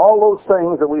materialistic, and all those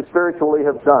things that we spiritually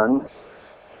have done.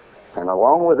 And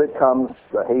along with it comes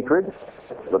the hatred,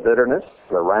 the bitterness,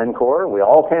 the rancor. We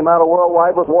all came out of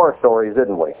worldwide with war stories,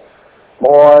 didn't we?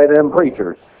 Boy, them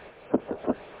preachers.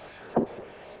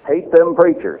 Hate them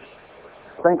preachers.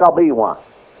 Think I'll be one.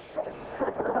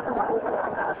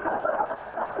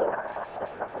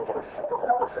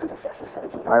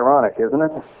 Ironic, isn't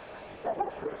it?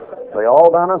 They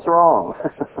all done us wrong.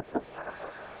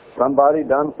 Somebody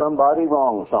done somebody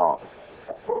wrong song.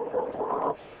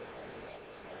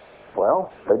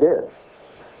 Well, they did.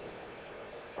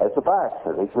 That's a fact.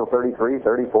 Ezekiel 33,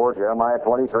 34, Jeremiah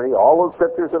 23, all those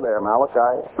scriptures are there,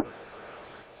 Malachi.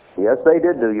 Yes, they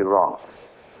did do you wrong.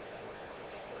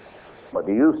 But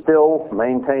do you still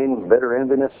maintain bitter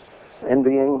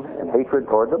envying and hatred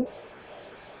toward them?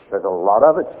 There's a lot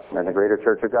of it in the greater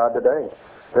Church of God today.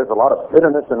 There's a lot of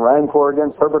bitterness and rancor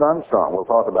against Herbert Armstrong. We'll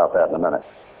talk about that in a minute.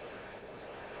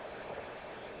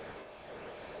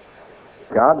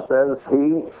 God says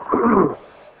He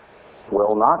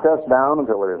will knock us down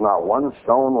until there is not one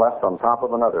stone left on top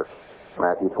of another.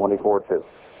 Matthew 24:2.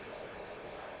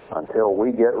 Until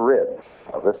we get rid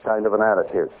of this kind of an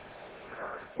attitude.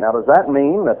 Now, does that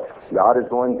mean that God is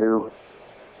going to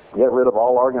get rid of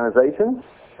all organizations?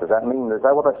 Is that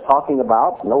what that's talking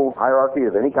about? No hierarchy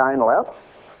of any kind left?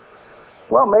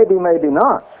 Well, maybe, maybe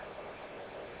not.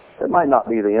 It might not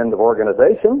be the end of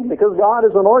organization, because God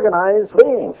is an organized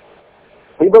being.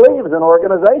 He believes in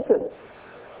organization.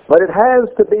 But it has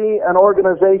to be an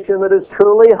organization that is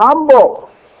truly humble,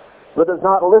 that does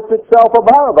not lift itself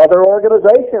above other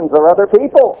organizations or other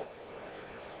people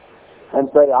and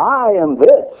say, I am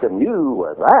this and you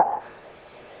are that.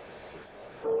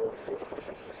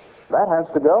 That has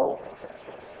to go.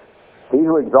 He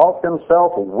who exalts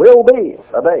himself will be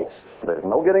abased. There's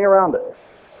no getting around it.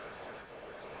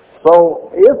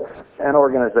 So if an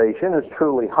organization is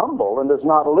truly humble and does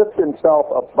not lift himself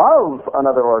above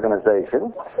another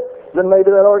organization, then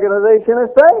maybe that organization is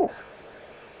safe.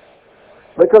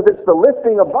 Because it's the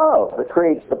lifting above that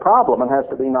creates the problem and has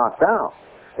to be knocked down.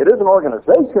 It isn't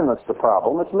organization that's the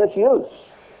problem, it's misuse.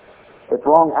 It's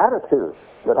wrong attitude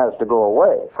that has to go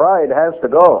away. Pride has to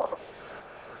go.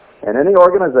 And any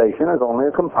organization is only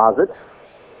a composite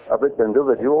of its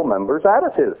individual members'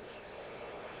 attitudes.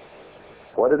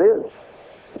 What it is.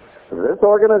 This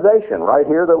organization right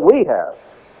here that we have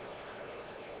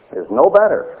is no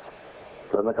better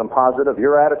than the composite of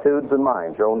your attitudes and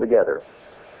mine thrown together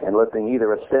and lifting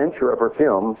either a stench or a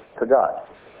perfume to God.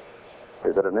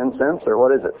 Is it an incense or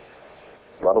what is it?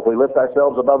 Well, if we lift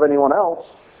ourselves above anyone else,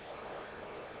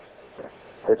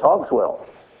 it's hogswill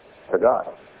to God.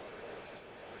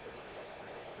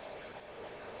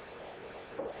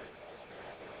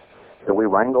 Do we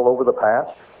wrangle over the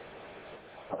past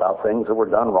about things that were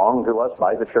done wrong to us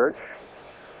by the church?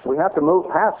 We have to move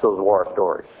past those war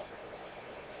stories.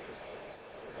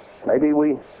 Maybe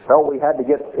we felt we had to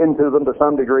get into them to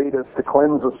some degree to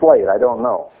cleanse the slate. I don't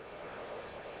know.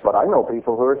 But I know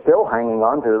people who are still hanging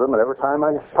on to them, and every time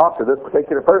I talk to this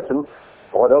particular person,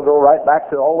 boy, they'll go right back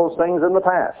to all those things in the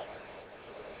past.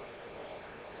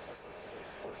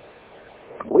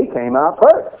 We came out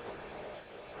first.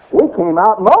 We came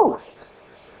out most.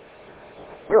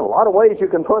 There are a lot of ways you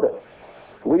can put it.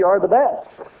 We are the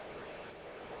best.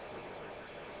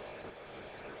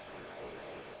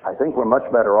 I think we're much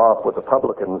better off with the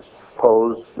publicans'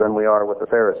 pose than we are with the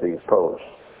Pharisees' pose.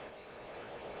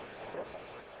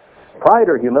 Pride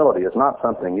or humility is not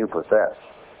something you possess.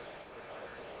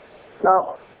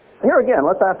 Now, here again,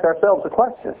 let's ask ourselves a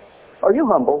question. Are you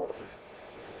humble?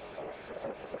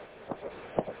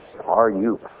 Are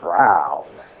you proud?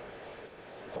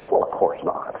 Well, of course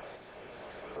not.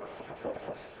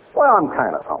 Well, I'm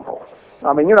kind of humble.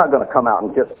 I mean, you're not going to come out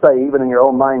and just say, even in your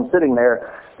own mind sitting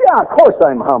there, yeah, of course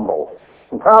I'm humble.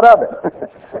 I'm proud of it.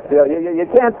 you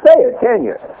can't say it, can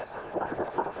you?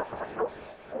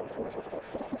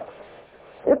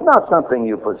 It's not something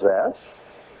you possess.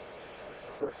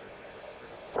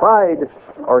 Pride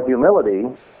or humility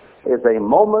is a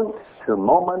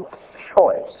moment-to-moment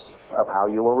choice of how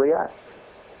you will react.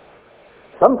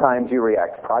 Sometimes you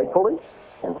react pridefully,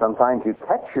 and sometimes you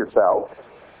catch yourself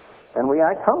and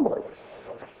react humbly.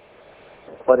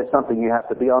 But it's something you have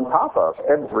to be on top of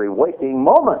every waking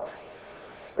moment,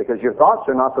 because your thoughts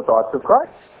are not the thoughts of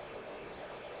Christ.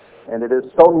 And it is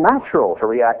so natural to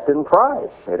react in pride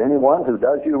at anyone who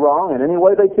does you wrong in any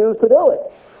way they choose to do it,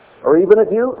 or even if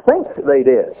you think they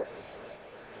did.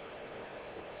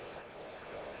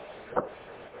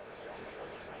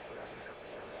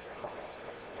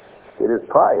 It is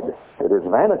pride. It is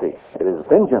vanity. It is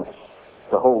vengeance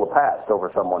to hold the past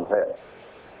over someone's head.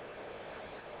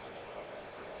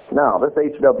 Now, this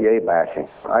HWA bashing.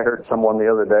 I heard someone the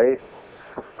other day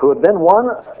who had been one,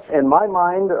 in my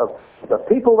mind, of the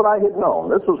people that I had known.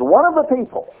 This was one of the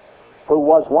people who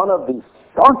was one of the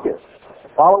staunchest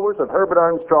followers of Herbert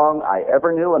Armstrong I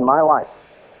ever knew in my life.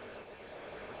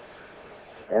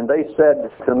 And they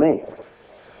said to me,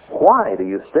 "Why do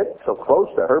you stick so close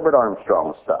to Herbert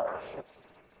Armstrong's stuff?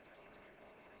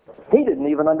 He didn't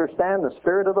even understand the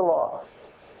spirit of the law."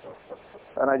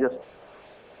 And I just,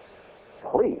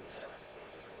 please.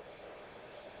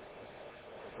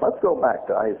 Let's go back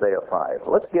to Isaiah 5.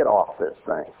 Let's get off this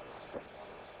thing.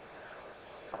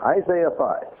 Isaiah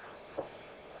 5.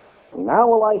 Now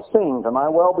will I sing to my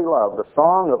well-beloved the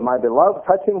song of my beloved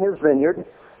touching his vineyard.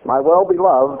 My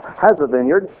well-beloved has a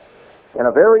vineyard in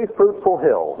a very fruitful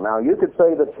hill. Now you could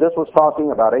say that this was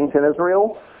talking about ancient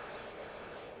Israel,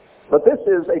 but this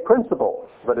is a principle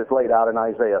that is laid out in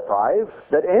Isaiah 5,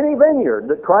 that any vineyard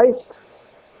that Christ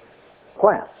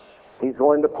plants, he's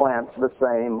going to plant the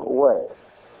same way.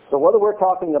 So whether we're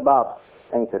talking about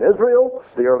ancient Israel,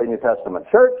 the early New Testament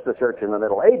church, the church in the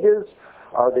Middle Ages,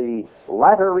 or the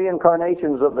latter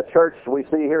reincarnations of the church we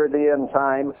see here at the end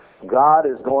time, God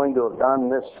is going to have done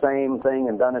this same thing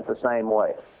and done it the same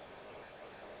way.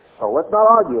 So let's not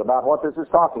argue about what this is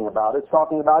talking about. It's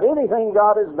talking about anything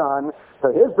God has done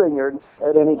to his vineyard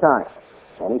at any time.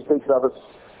 And he speaks of us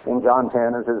in John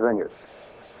 10 as his vineyard.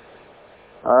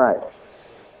 All right.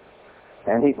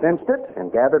 And he fenced it,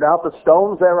 and gathered out the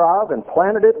stones thereof, and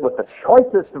planted it with the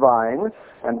choicest vine,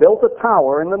 and built a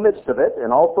tower in the midst of it,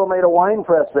 and also made a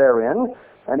winepress therein.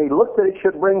 And he looked that it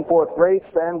should bring forth grapes,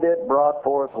 and it brought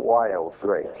forth wild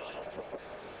grapes.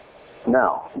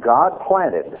 Now, God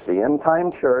planted the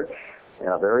end-time church in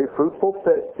a very fruitful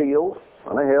field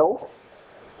on a hill.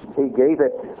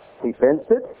 He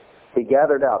fenced it. He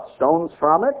gathered out stones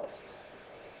from it.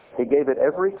 He gave it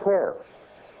every care.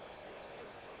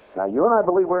 Now, you and I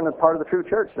believe we're in a part of the true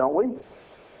church, don't we?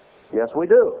 Yes, we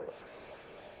do.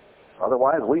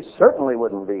 Otherwise, we certainly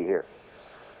wouldn't be here.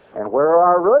 And where are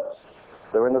our roots?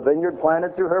 They're in the vineyard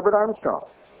planted through Herbert Armstrong.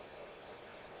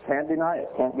 Can't deny it.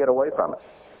 Can't get away from it.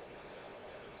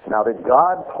 Now, did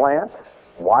God plant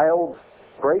wild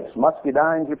grapes,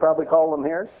 muscadines, you probably call them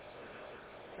here,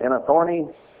 in a thorny,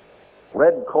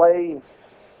 red clay,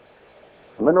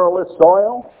 mineralless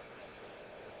soil?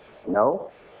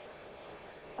 No.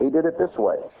 He did it this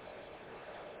way.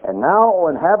 And now, O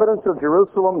inhabitants of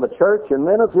Jerusalem, the church, and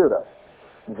men of Judah,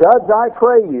 judge, I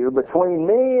pray you, between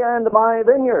me and my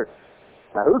vineyard.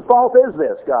 Now, whose fault is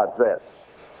this, God says?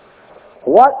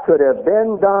 What could have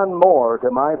been done more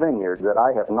to my vineyard that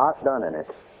I have not done in it?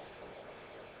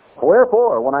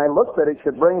 Wherefore, when I looked that it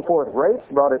should bring forth grapes,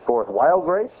 brought it forth wild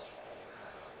grapes?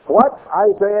 What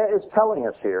Isaiah is telling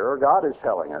us here, or God is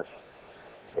telling us,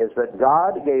 is that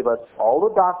God gave us all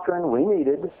the doctrine we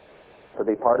needed to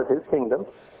be part of his kingdom.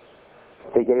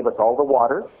 He gave us all the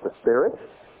water, the Spirit,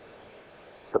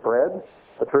 the bread,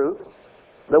 the truth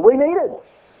that we needed.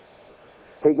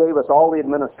 He gave us all the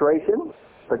administration,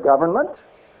 the government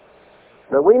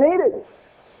that we needed.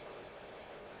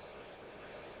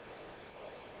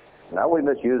 Now we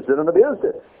misused it and abused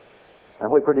it.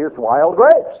 And we produced wild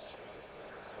grapes.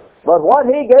 But what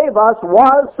He gave us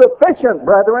was sufficient,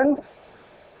 brethren.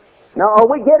 Now, are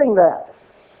we getting that?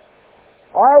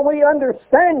 Are we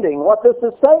understanding what this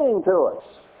is saying to us?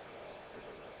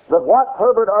 That what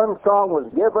Herbert Armstrong was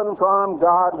given from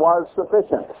God was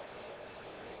sufficient.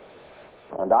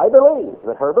 And I believe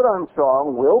that Herbert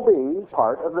Armstrong will be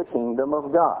part of the kingdom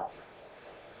of God,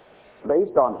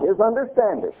 based on his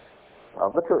understanding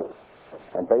of the truth,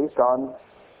 and based on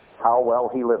how well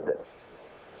he lived it.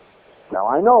 Now,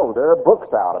 I know there are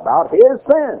books out about his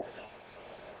sins.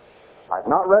 I've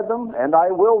not read them, and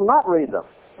I will not read them.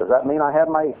 Does that mean I have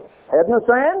my head in the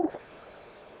sand?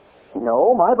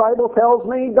 No, my Bible tells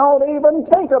me don't even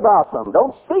think about them.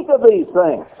 Don't speak of these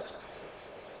things.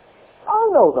 I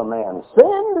know the man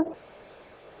sinned.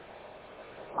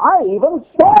 I even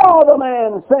saw the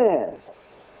man sin.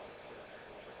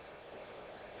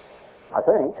 I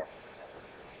think.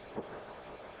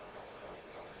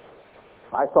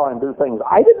 I saw him do things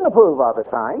I didn't approve of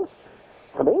at times.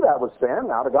 To me, that was sin.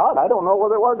 Now, to God, I don't know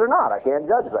whether it was or not. I can't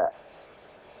judge that.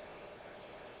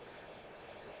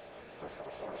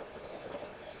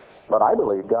 But I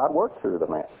believe God worked through the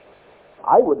man.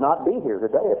 I would not be here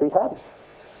today if He hadn't.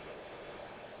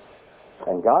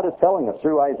 And God is telling us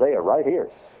through Isaiah right here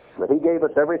that He gave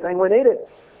us everything we needed.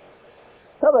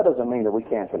 Now, that doesn't mean that we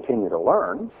can't continue to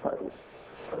learn.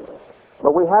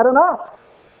 But we had enough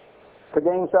to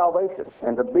gain salvation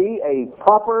and to be a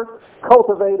proper,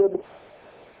 cultivated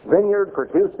vineyard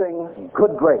producing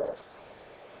good grapes,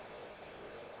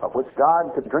 of which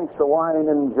God could drink the wine and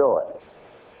enjoy.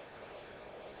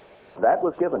 That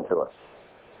was given to us.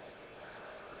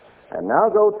 And now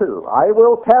go to, I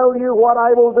will tell you what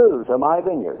I will do to my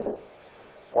vineyard.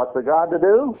 What's the God to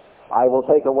do? I will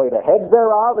take away the heads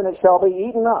thereof, and it shall be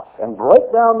eaten up, and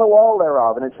break down the wall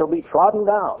thereof, and it shall be trodden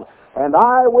down. And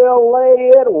I will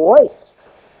lay it waste.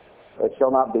 It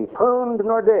shall not be pruned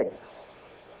nor digged.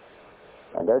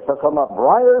 And there shall come up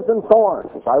briars and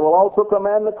thorns. I will also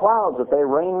command the clouds that they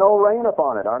rain no rain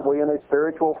upon it. Aren't we in a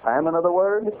spiritual famine of the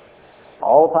word?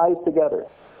 All ties together.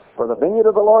 For the vineyard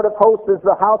of the Lord of hosts is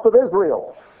the house of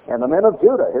Israel, and the men of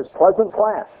Judah his pleasant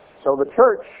plant. So the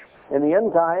church in the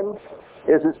end time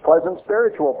is his pleasant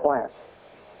spiritual plant.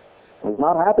 He's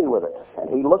not happy with it. And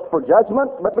he looked for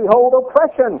judgment, but behold,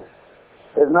 oppression.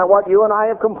 Isn't that what you and I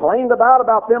have complained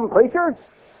about them preachers?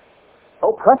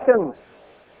 Oppression.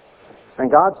 And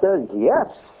God says, yes,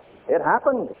 it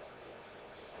happened.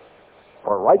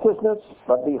 For righteousness,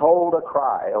 but behold, a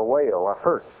cry, a wail, a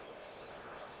hurt.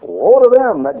 Woe to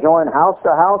them that join house to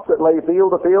house, that lay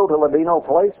field to field, till there be no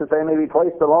place, that they may be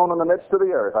placed alone in the midst of the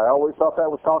earth. I always thought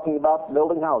that was talking about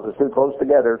building houses too close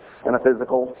together in a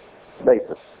physical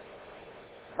basis.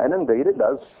 And indeed, it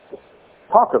does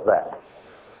talk of that.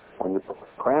 When you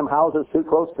cram houses too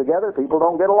close together, people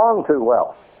don't get along too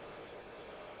well.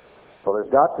 So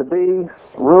there's got to be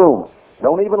room.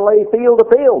 Don't even lay field to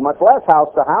field, much less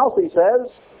house to house, he says.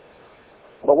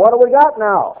 But what do we got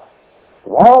now?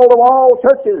 Wall-to-wall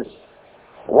churches.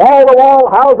 Wall-to-wall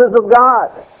houses of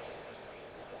God.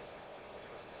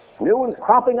 New ones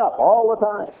cropping up all the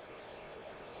time.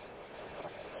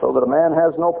 So that a man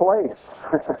has no place.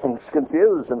 He's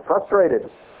confused and frustrated.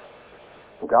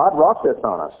 God wrought this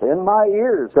on us. In my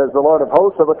ears, says the Lord of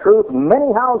hosts, of a truth,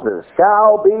 many houses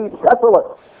shall be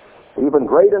desolate, even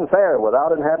great and fair,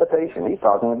 without inhabitation. He's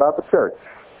talking about the church.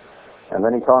 And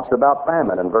then he talks about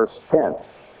famine in verse 10.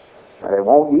 And it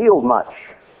won't yield much.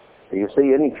 Do you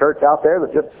see any church out there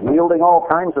that's just yielding all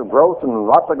kinds of growth and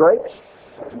lots of grapes?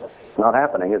 It's not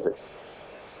happening, is it?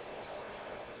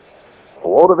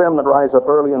 Woe to them that rise up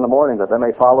early in the morning, that they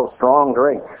may follow strong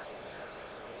drink.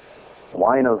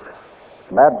 Wine of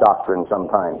bad doctrine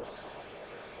sometimes.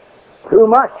 Too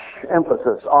much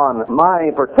emphasis on my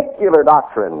particular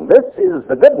doctrine. This is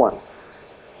the good one.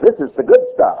 This is the good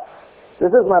stuff. This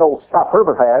isn't that old stuff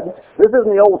Herbert had. This isn't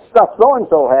the old stuff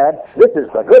so-and-so had. This is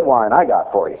the good wine I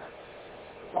got for you.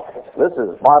 This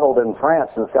is bottled in France,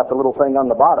 and it's got the little thing on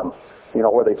the bottom,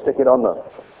 where they stick it on the,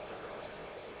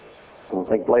 and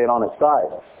they lay it on its side.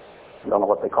 I don't know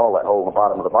what they call that hole in the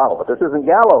bottom of the bottle, but this isn't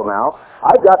Gallo now.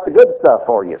 I've got the good stuff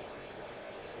for you,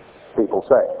 people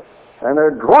say. And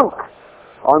they're drunk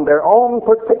on their own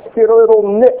particular little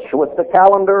niche with the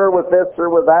calendar, with this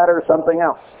or with that or something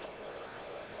else.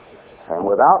 And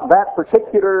without that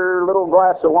particular little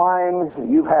glass of wine,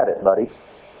 you've had it, buddy.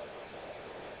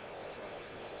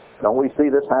 Don't we see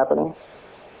this happening?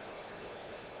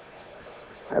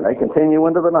 And they continue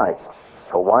into the night.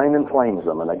 The wine inflames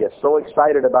them, and they get so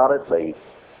excited about it, they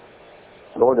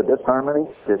go to disharmony,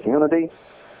 disunity,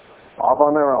 off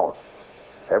on their own.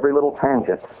 Every little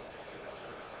tangent.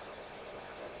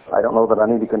 I don't know that I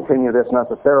need to continue this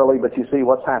necessarily, but you see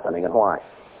what's happening and why.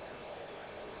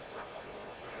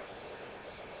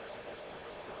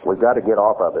 We've got to get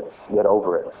off of it, get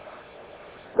over it.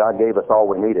 God gave us all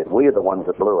we needed. We are the ones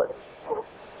that blew it.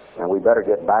 And we better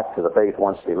get back to the faith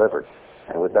once delivered.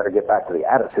 And we better get back to the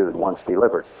attitude once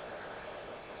delivered.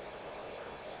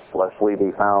 Lest we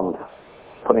be found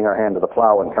putting our hand to the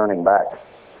plow and turning back.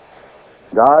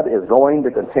 God is going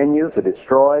to continue to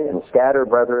destroy and scatter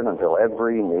brethren until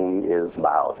every knee is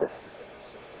bowed.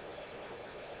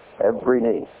 Every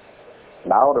knee.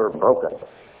 Bowed or broken.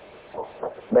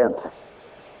 Bent.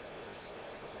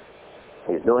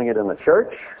 He's doing it in the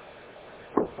church.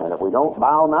 And if we don't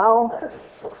bow now,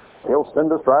 He'll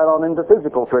send us right on into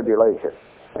physical tribulation.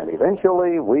 And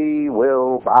eventually we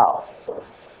will bow.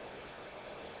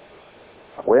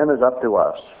 When is up to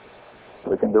us.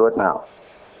 We can do it now.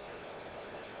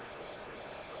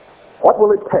 What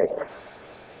will it take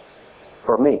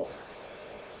for me?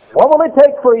 What will it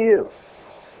take for you?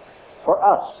 For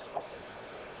us?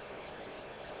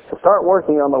 To start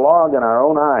working on the log in our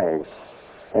own eyes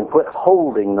and quit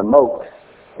holding the mote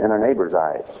in our neighbor's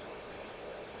eyes.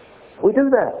 We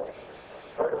do that.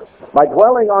 By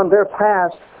dwelling on their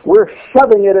past, we're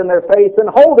shoving it in their face and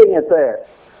holding it there.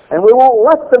 And we won't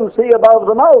let them see above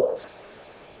the mote.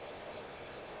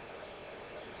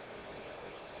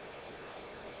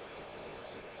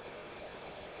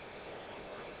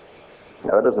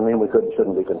 Now, it doesn't mean we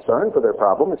shouldn't be concerned for their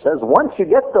problem. It says once you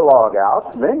get the log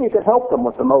out, then you can help them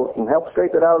with the mote and help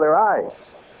scrape it out of their eyes.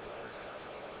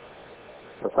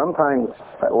 But sometimes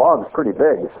that log's pretty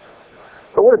big.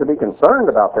 So we're to be concerned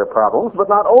about their problems, but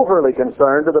not overly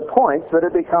concerned to the point that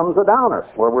it becomes a downer,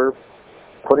 where we're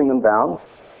putting them down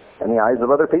in the eyes of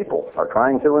other people, or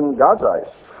trying to in God's eyes.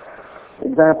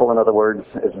 Example, in other words,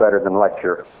 is better than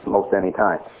lecture most any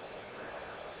time.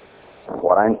 And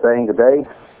what I'm saying today,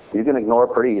 you can ignore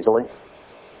pretty easily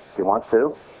if you want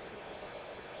to.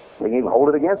 You can even hold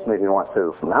it against me if you want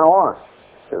to from now on,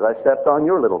 because I stepped on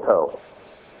your little toe.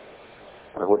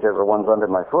 Or whichever one's under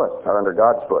my foot, or under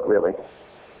God's foot, really.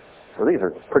 So these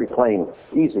are pretty plain,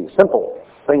 easy, simple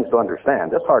things to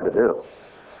understand. Just hard to do.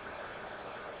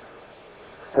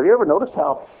 Have you ever noticed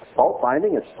how fault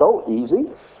finding is so easy?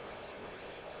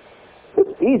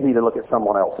 It's easy to look at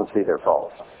someone else and see their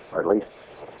faults, or at least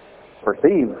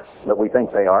perceive that we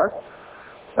think they are,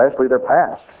 especially their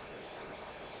past.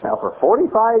 Now, for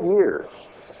 45 years,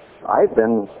 I've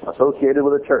been associated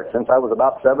with a church since I was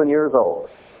about 7 years old.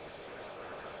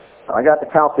 I got to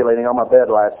calculating on my bed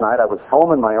last night. I was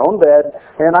home in my own bed,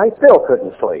 and I still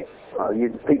couldn't sleep.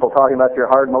 You people talking about your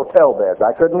hard motel beds.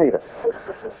 I couldn't either.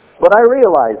 But I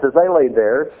realized as I laid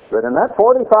there that in that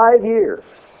 45 years,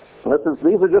 and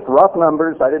these are just rough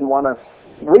numbers. I didn't want to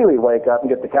really wake up and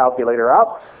get the calculator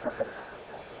out.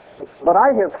 But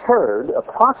I have heard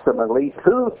approximately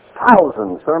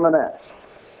 2,000 sermonettes.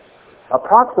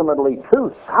 Approximately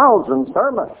 2,000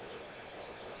 sermons.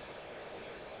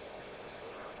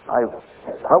 I've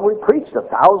probably preached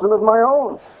 1,000 of my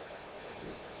own.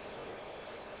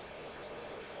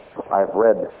 I've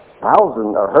heard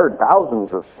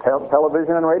thousands of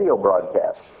television and radio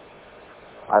broadcasts.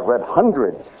 I've read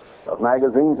hundreds of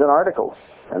magazines and articles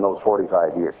in those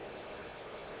 45 years.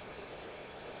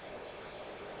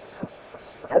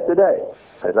 Yet today,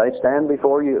 as I stand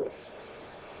before you,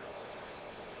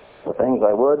 the things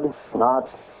I would not,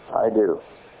 I do.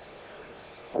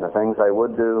 And the things I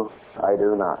would do, I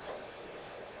do not.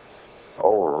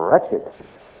 Oh, wretched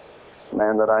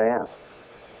man that I am.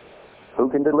 Who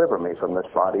can deliver me from this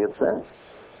body of sin?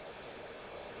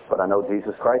 But I know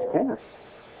Jesus Christ can.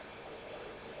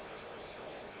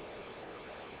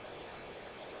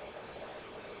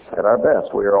 At our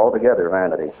best, we are altogether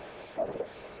vanity.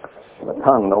 The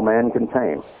tongue no man can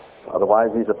tame.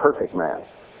 Otherwise, he's a perfect man.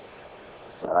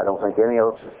 I don't think any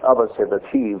of us have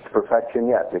achieved perfection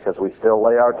yet, because we still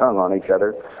lay our tongue on each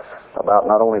other about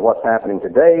not only what's happening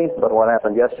today, but what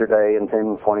happened yesterday and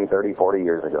 10, 20, 30, 40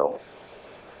 years ago.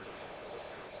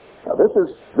 Now this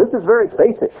is very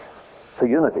basic to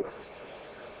unity.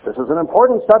 This is an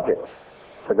important subject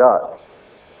to God.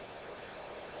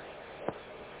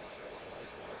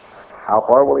 How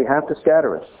far will He have to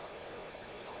scatter us?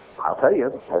 I'll tell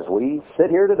you, as we sit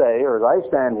here today, or as I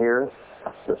stand here,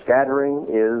 the scattering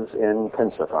is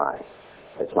intensifying.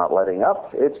 It's not letting up,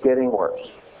 it's getting worse.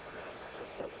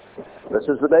 This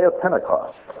is the day of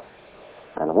Pentecost.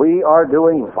 And we are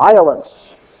doing violence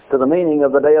to the meaning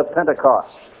of the day of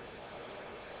Pentecost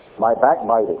by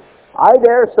backbiting I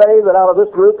dare say that out of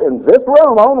this group, in this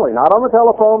room only, not on the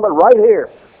telephone, but right here,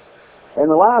 in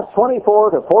the last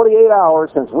 24 to 48 hours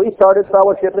since we started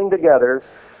fellowshipping together,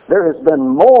 there has been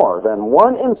more than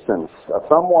one instance of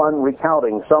someone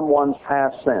recounting someone's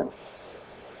past sins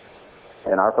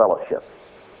in our fellowship.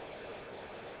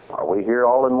 Are we here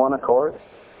all in one accord?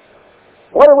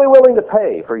 What are we willing to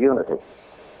pay for unity?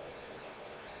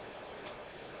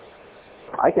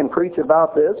 I can preach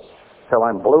about this till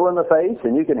I'm blue in the face,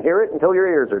 and you can hear it until your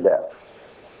ears are deaf.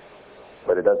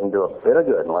 But it doesn't do a bit of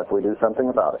good unless we do something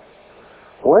about it.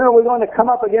 When are we going to come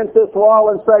up against this wall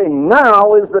and say,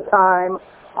 now is the time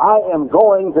I am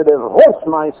going to divorce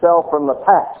myself from the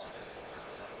past.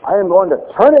 I am going to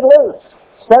turn it loose,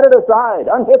 set it aside,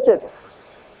 unhitch it,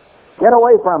 get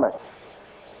away from it,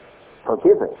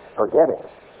 forgive it, forget it,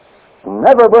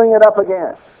 never bring it up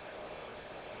again.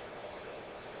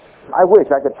 I wish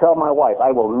I could tell my wife,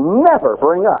 I will never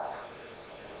bring up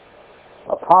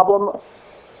a problem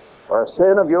or a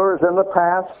sin of yours in the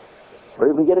past, or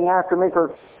even getting after me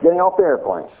for getting off the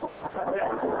airplane.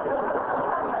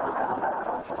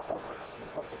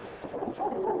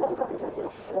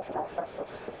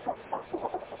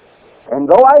 And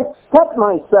though I step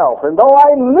myself, and though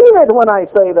I mean it when I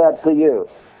say that to you,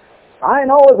 I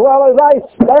know as well as I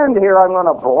stand here I'm going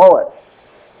to blow it.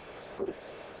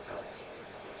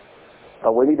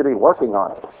 But we need to be working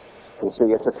on it. You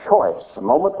see, it's a choice, a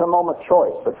moment-to-moment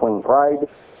choice between pride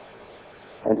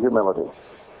and humility,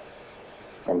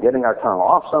 and getting our tongue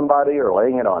off somebody or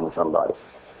laying it on somebody.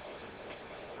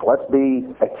 Let's be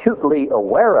acutely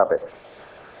aware of it.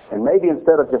 And maybe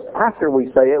instead of just after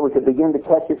we say it, we could begin to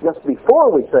catch it just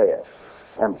before we say it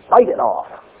and fight it off.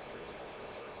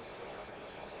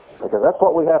 Because that's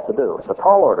what we have to do. It's a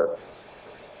tall order.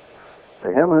 To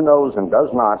him who knows and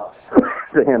does not,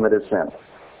 to him it is sin.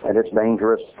 And it's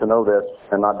dangerous to know this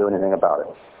and not do anything about it.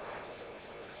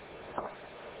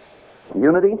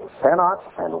 Unity cannot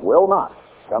and will not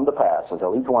come to pass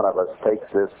until each one of us takes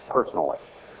this personally.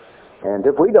 And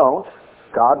if we don't,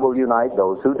 God will unite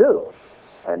those who do.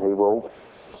 And he will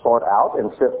sort out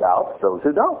and sift out those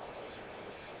who don't.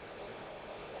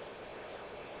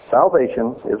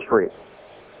 Salvation is free.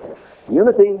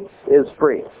 Unity is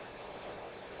free.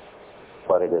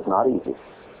 But it is not easy.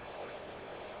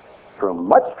 Through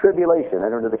much tribulation,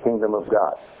 enter into the kingdom of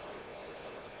God.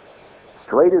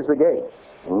 Straight is the gate,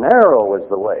 narrow is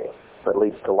the way that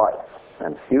leads to life,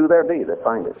 and few there be that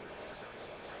find it.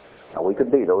 Now we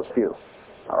could be those few,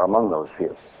 or among those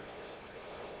few.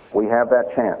 We have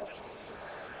that chance.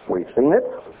 We've seen it.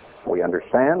 We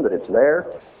understand that it's there.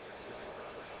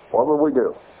 What will we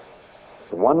do?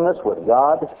 Oneness with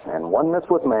God and oneness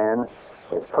with man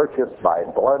is purchased by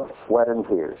blood, sweat, and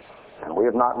tears. And we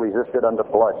have not resisted unto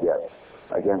blood yet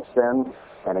against sin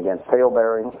and against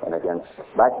talebearing and against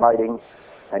backbiting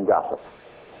and gossip.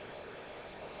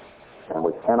 And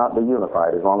we cannot be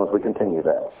unified as long as we continue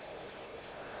that.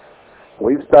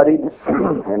 We've studied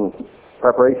in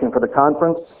preparation for the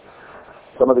conference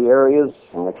some of the areas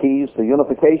and the keys to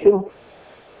unification.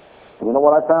 And you know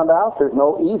what I found out? There's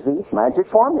no easy magic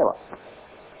formula.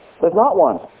 There's not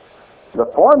one. The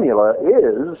formula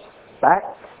is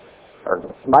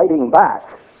fighting back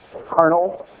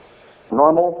carnal,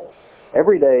 normal,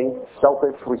 everyday,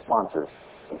 selfish responses.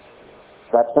 It's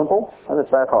that simple and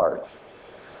it's that hard.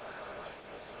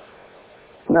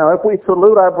 Now, if we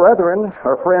salute our brethren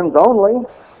or friends only,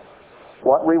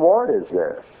 what reward is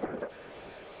there?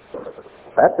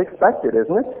 That's expected,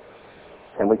 isn't it?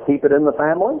 Can we keep it in the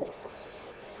family?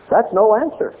 That's no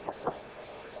answer.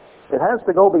 It has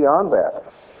to go beyond that.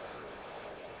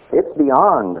 It's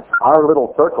beyond our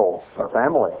little circle or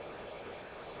family.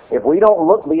 If we don't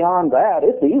look beyond that,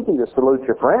 it's easy to salute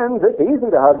your friends. It's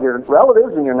easy to hug your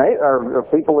relatives and your or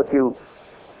people that you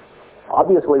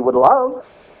obviously would love.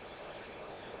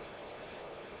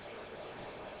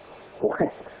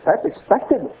 That's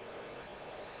expected.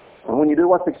 And when you do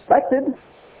what's expected,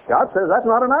 God says that's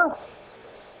not enough.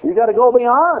 You got to go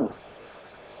beyond.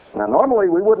 Now, normally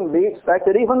we wouldn't be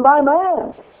expected even by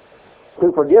man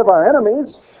to forgive our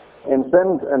enemies and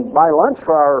send and buy lunch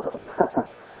for our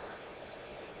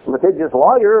litigious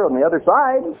lawyer on the other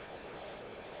side.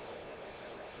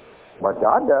 But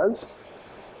God does.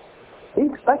 He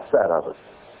expects that of us.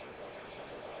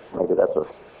 Maybe that's a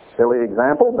silly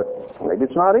example, but maybe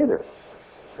it's not either.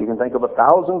 You can think of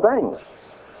 1,000 things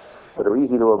that are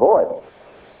easy to avoid.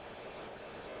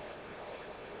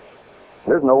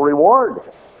 There's no reward,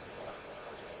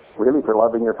 really, for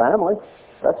loving your family.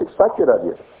 That's expected of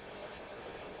you.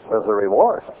 There's a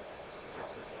reward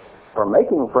for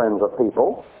making friends of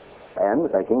people and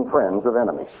making friends of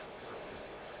enemies.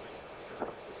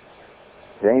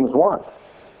 James 1.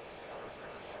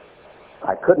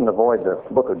 I couldn't avoid the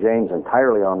book of James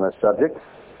entirely on this subject.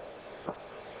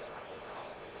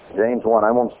 James 1.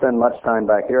 I won't spend much time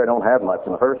back here. I don't have much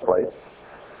in the first place.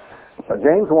 But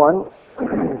James 1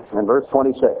 and verse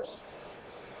 26.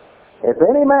 If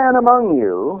any man among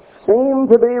you seem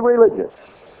to be religious,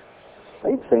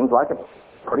 he seems like a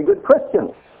pretty good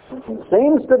Christian,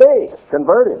 seems to be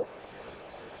converted,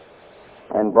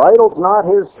 and bridles not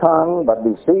his tongue, but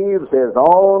deceives his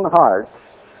own heart,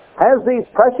 has these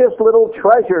precious little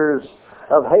treasures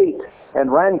of hate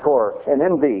and rancor and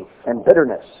envy and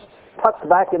bitterness tucked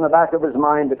back in the back of his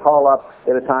mind to call up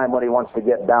at a time when he wants to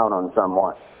get down on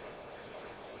someone.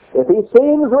 If he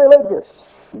seems religious,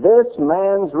 this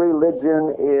man's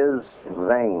religion is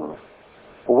vain,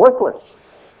 worthless,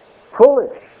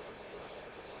 foolish,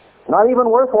 not even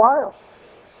worthwhile.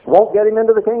 Won't get him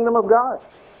into the kingdom of God.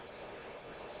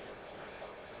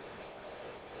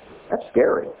 That's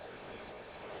scary.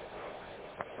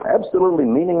 Absolutely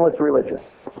meaningless religion.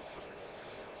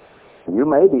 You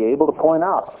may be able to point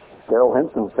out Darryl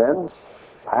Henson's sins,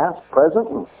 past, present,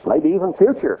 and maybe even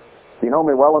future, if you know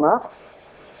me well enough.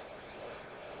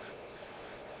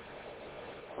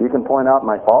 You can point out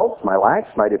my faults, my lacks,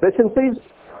 my deficiencies,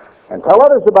 and tell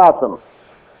others about them,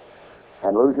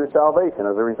 and lose your salvation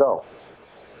as a result.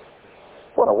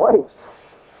 What a waste.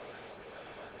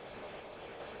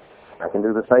 I can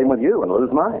do the same with you and lose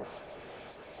mine.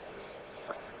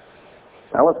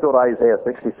 Now let's go to Isaiah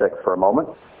 66 for a moment.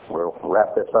 We'll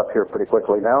wrap this up here pretty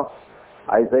quickly now.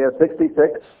 Isaiah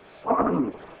 66.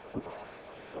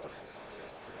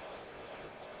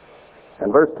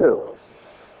 And verse 2.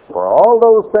 For all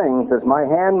those things is my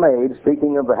hand made,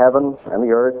 speaking of the heaven and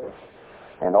the earth,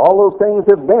 and all those things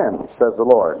have been, says the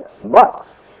Lord. But,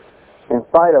 in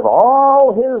spite of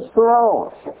all his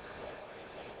throne,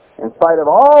 in spite of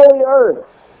all the earth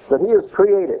that he has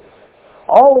created,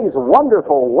 all these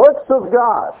wonderful works of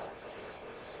God,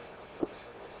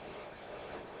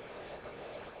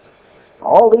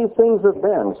 all these things have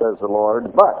been, says the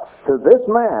Lord, but to this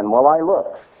man will I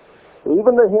look,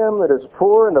 even to him that is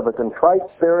poor and of a contrite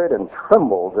spirit and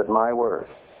trembles at my word.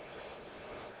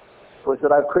 So he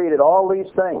said, I've created all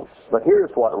these things, but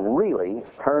here's what really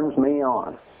turns me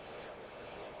on.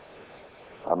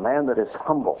 A man that is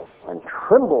humble and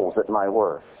trembles at my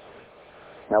word.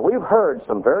 Now we've heard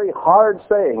some very hard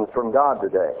sayings from God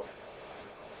today.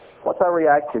 What's our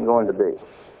reaction going to be?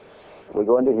 Are we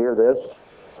going to hear this,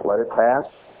 let it pass,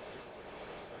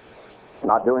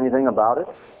 not do anything about it?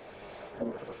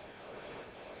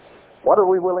 What are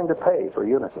we willing to pay for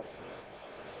unity?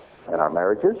 In our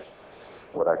marriages,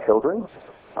 with our children,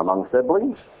 among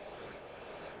siblings,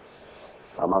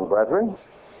 among brethren?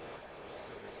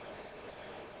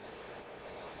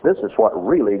 This is what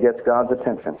really gets God's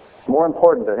attention. It's more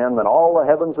important to him than all the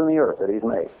heavens and the earth that he's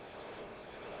made.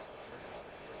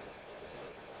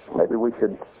 Maybe we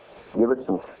should give it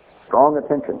some strong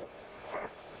attention.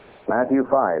 Matthew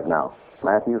 5 now.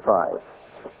 Matthew 5.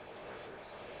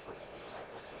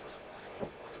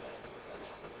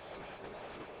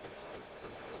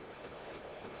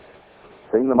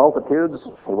 Seeing the multitudes,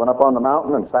 he went up on the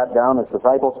mountain and sat down. His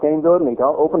disciples came to him, and he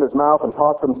opened his mouth and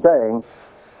taught them, saying,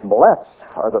 Blessed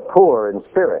are the poor in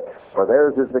spirit, for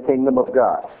theirs is the kingdom of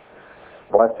God.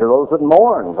 Blessed are those that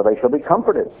mourn, for they shall be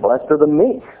comforted. Blessed are the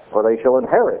meek, for they shall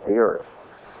inherit the earth.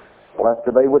 Blessed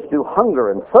are they which do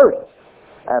hunger and thirst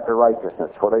after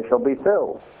righteousness, for they shall be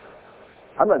filled.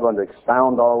 I'm not going to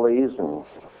expound all these and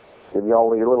give you all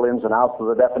the little ins and outs of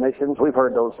the definitions. We've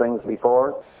heard those things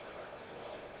before.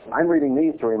 I'm reading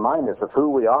these to remind us of who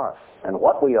we are and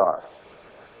what we are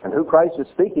and who Christ is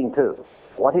speaking to,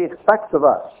 what he expects of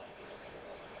us.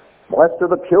 Blessed are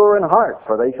the pure in heart,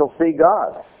 for they shall see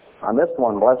God. On this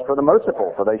one, blessed are the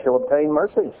merciful, for they shall obtain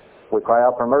mercy. We cry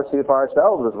out for mercy for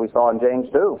ourselves, as we saw in James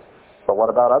 2. But what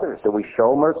about others? Do we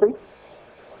show mercy?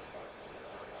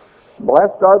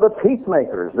 Blessed are the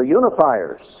peacemakers, the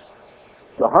unifiers,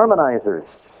 the harmonizers,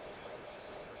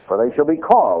 for they shall be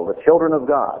called the children of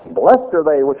God. Blessed are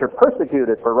they which are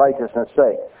persecuted for righteousness'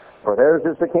 sake, for theirs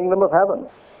is the kingdom of heaven.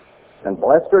 And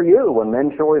blessed are you when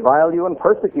men shall revile you and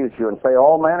persecute you and say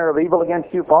all manner of evil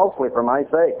against you falsely for my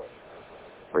sake.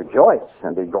 Rejoice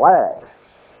and be glad,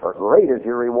 for great is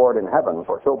your reward in heaven,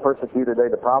 for so persecuted they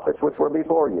the prophets which were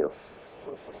before you.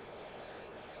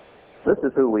 This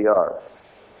is who we are.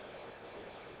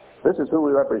 This is who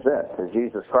we represent, as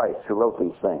Jesus Christ, who wrote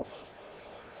these things.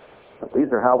 But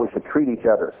these are how we should treat each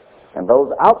other and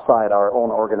those outside our own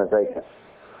organization.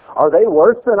 Are they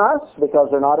worse than us because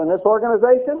they're not in this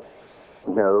organization?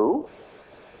 No.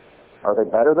 Are they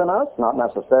better than us? Not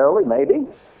necessarily, maybe.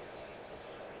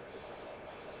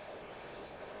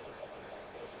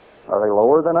 Are they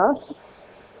lower than us?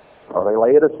 Are they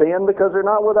laid to sin because they're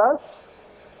not with us?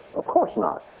 Of course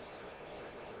not.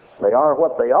 They are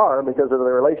what they are because of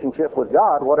their relationship with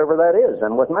God, whatever that is,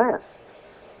 and with man.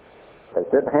 They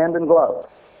fit hand in glove.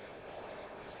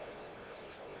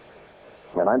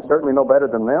 And I'm certainly no better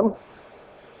than them.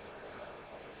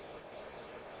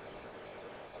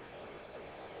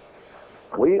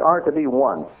 We are to be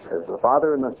one, as the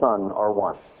Father and the Son are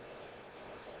one.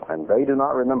 And they do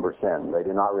not remember sin. They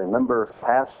do not remember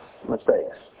past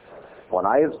mistakes. When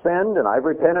I have sinned and I've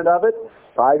repented of it,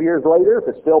 5 years later, if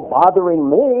it's still bothering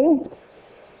me,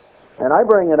 and I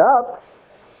bring it up,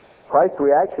 Christ's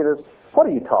reaction is, what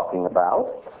are you talking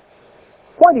about?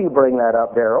 Why do you bring that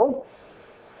up, Darryl?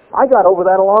 I got over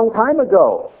that a long time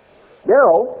ago.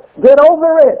 Darryl, get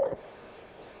over it.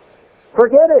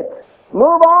 Forget it.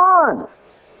 Move on.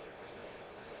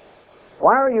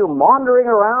 Why are you maundering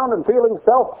around and feeling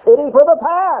self-pity for the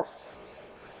past?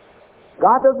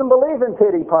 God doesn't believe in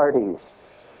pity parties.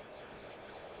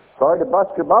 Sorry to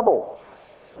bust your bubble,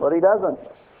 but He doesn't.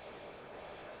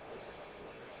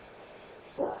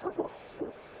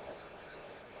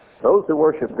 Those who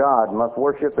worship God must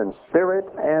worship in spirit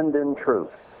and in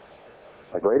truth.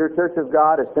 The greater church of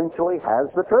God essentially has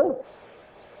the truth.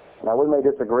 Now, we may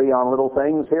disagree on little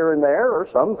things here and there, or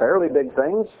some fairly big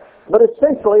things, but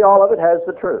essentially all of it has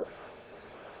the truth.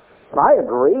 And I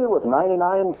agree with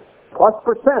 99+%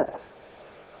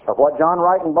 of what John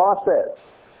Reichenbaugh says.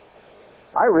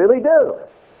 I really do.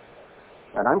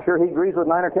 And I'm sure he agrees with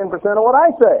 9 or 10% of what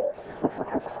I say.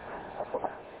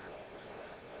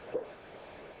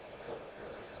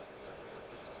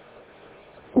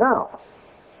 Now,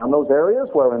 on those areas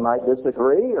where we might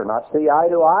disagree or not see eye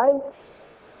to eye,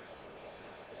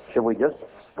 should we just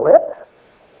split?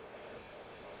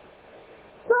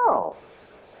 No.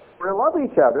 We're to love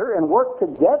each other and work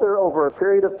together over a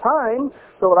period of time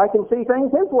so that I can see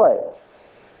things His way.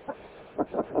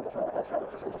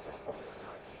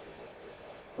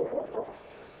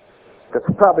 Because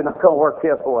it's probably not going to work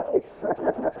His way.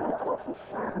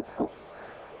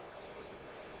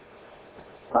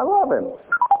 I love Him.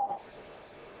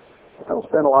 I don't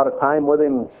spend a lot of time with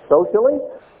Him socially.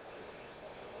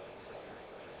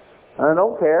 I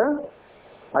don't care.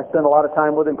 I spend a lot of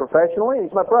time with Him professionally.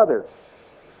 He's my brother.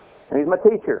 And He's my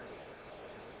teacher.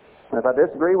 And if I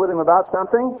disagree with Him about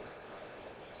something,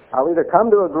 I'll either come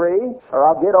to agree, or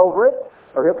I'll get over it,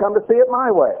 or He'll come to see it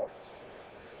my way.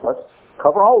 Let's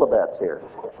cover all the bets here.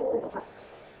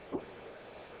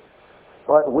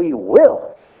 But we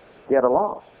will get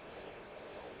along.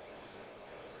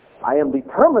 I am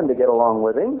determined to get along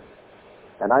with Him,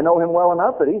 and I know Him well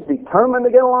enough that He's determined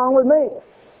to get along with me.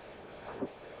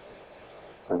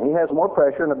 And He has more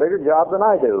pressure and a bigger job than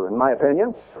I do, in my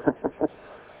opinion.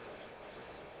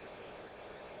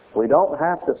 We don't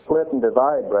have to split and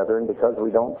divide, brethren, because we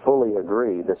don't fully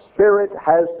agree. The Spirit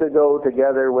has to go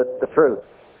together with the truth.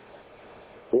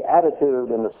 The attitude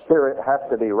and the spirit have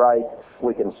to be right.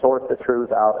 We can sort the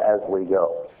truth out as we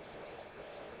go.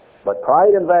 But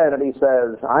pride and vanity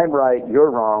says, I'm right,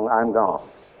 you're wrong, I'm gone.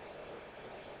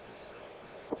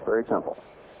 It's very simple.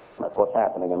 That's what's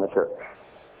happening in the church.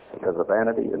 Because of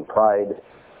vanity and pride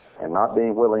and not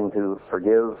being willing to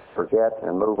forgive, forget,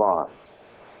 and move on.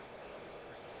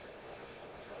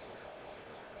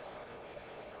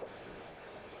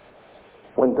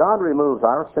 When God removes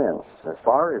our sins as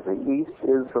far as the east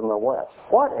is from the west,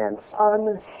 what an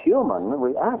unhuman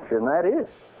reaction that is.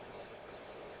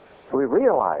 We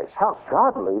realize how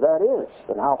godly that is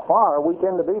and how far we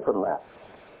tend to be from that.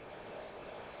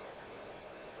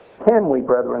 Can we,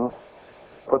 brethren,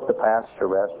 put the past to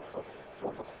rest?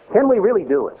 Can we really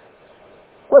do it?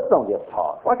 Let's don't get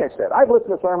taught. Like I said, I've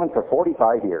listened to sermons for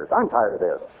 45 years. I'm tired of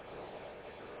this.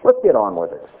 Let's get on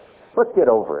with it. Let's get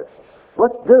over it.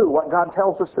 Let's do what God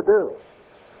tells us to do.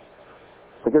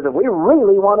 Because if we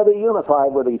really want to be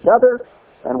unified with each other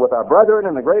and with our brethren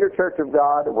in the greater church of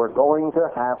God, we're going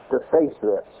to have to face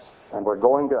this. And we're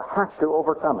going to have to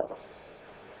overcome it.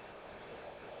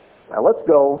 Now let's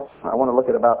go. I want to look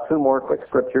at about 2 more quick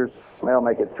scriptures. I'll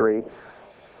make it 3.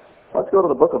 Let's go to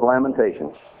the book of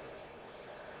Lamentations.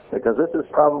 Because this is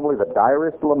probably the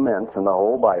direst lament in the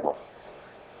whole Bible.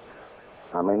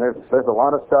 I mean, there's a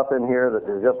lot of stuff in here that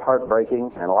is just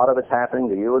heartbreaking, and a lot of it's happening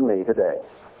to you and me today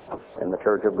in the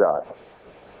church of God.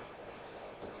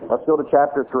 Let's go to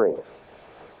chapter 3.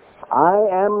 I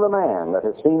am the man that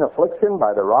has seen affliction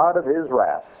by the rod of His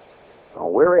wrath. Oh,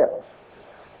 we're it.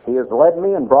 He has led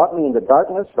me and brought me into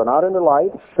darkness, but not into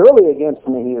light. Surely against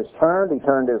me He has turned. He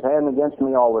turned His hand against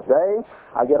me all the day.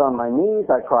 I get on my knees.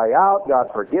 I cry out, God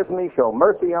forgive me, show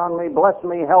mercy on me, bless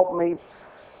me, help me.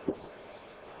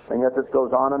 And yet this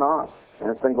goes on. And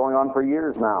it's been going on for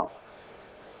years now.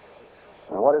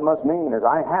 And what it must mean is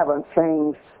I haven't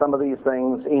changed some of these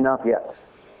things enough yet.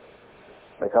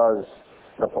 Because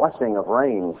the blessing of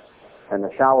rain and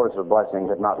the showers of blessing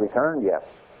have not returned yet.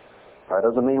 That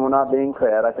doesn't mean we're not being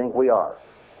fed. I think we are.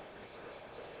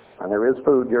 And there is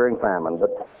food during famine.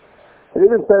 But it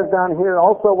even says down here,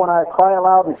 also when I cry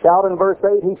aloud and shout in verse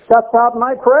 8, he shuts out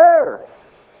my prayer.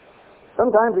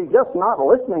 Sometimes he's just not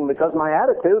listening because my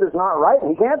attitude is not right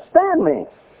and he can't stand me.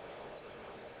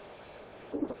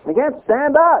 He can't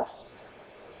stand us.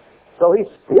 So he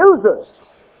spews us.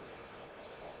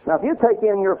 Now if you take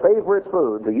in your favorite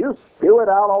food, do you spew it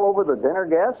out all over the dinner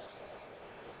guests?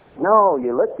 No,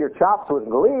 you lick your chops with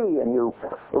glee and you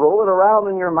roll it around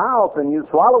in your mouth and you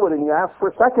swallow it and you ask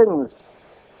for seconds.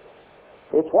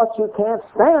 It's what you can't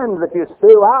stand that you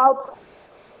spew out.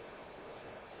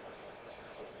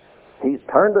 He's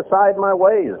turned aside my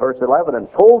ways, verse 11,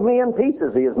 and pulled me in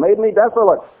pieces. He has made me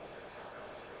desolate.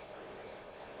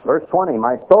 Verse 20,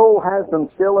 my soul has them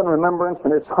still in remembrance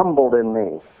and is humbled in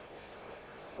me.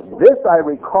 This I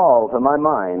recall to my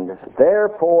mind,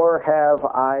 therefore have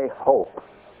I hope.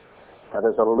 Now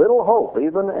there's a little hope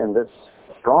even in this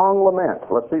strong lament.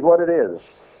 Let's see what it is.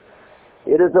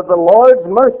 It is of the Lord's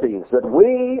mercies that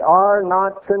we are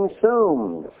not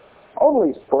consumed,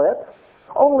 only split,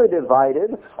 only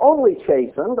divided, only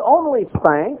chastened, only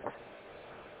spanked.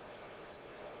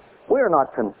 We are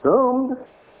not consumed.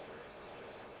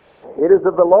 It is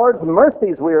of the Lord's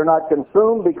mercies we are not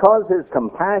consumed because his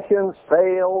compassions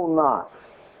fail not.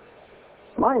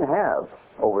 Mine have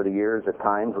over the years at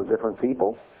times with different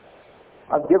people.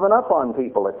 I've given up on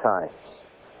people at times.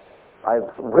 I've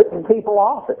written people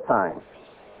off at times.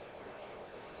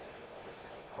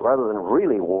 Rather than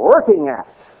really working at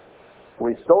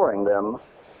restoring them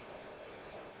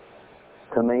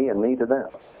to me and me to them.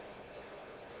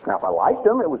 Now, if I liked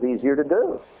them, it was easier to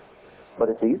do. But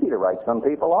it's easy to write some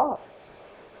people off.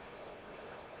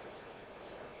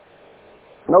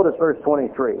 Notice verse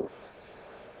 23.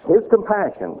 His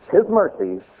compassions, his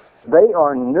mercies, they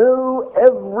are new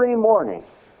every morning.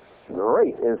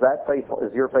 Great is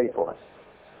your faithfulness.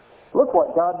 Look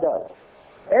what God does.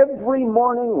 Every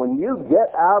morning when you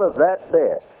get out of that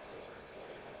bed,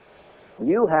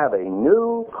 you have a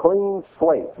new, clean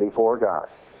slate before God.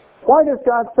 Why does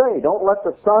God say, don't let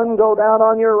the sun go down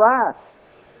on your wrath?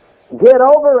 Get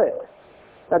over it.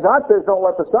 Now God says don't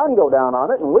let the sun go down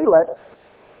on it, and we let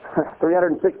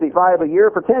 365 a year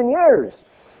for 10 years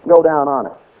go down on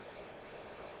it.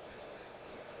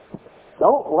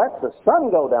 Don't let the sun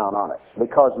go down on it.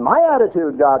 Because my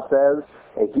attitude, God says,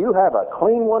 if you have a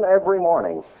clean one every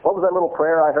morning. What was that little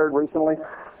prayer I heard recently?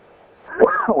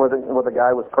 where the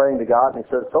guy was praying to God, and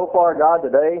he says, so far, God,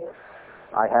 today,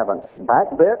 I haven't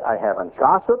backbit, I haven't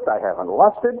gossiped, I haven't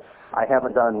lusted, I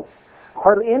haven't done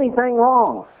hardly anything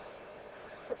wrong.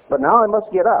 But now I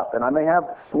must get up, and I may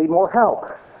need more help.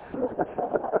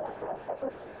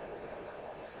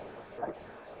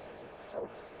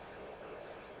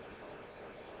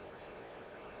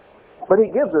 But he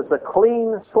gives us a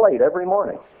clean slate every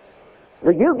morning.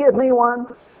 Do you give me one?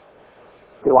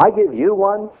 Do I give you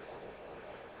one?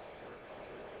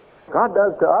 God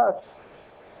does to us.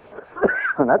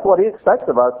 And that's what he expects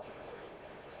of us.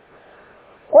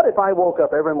 What if I woke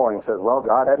up every morning and said, well,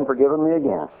 God hadn't forgiven me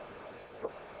again,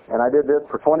 and I did this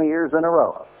for 20 years in a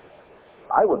row?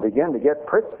 I would begin to get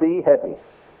pretty heavy.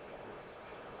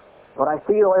 But I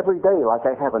feel every day like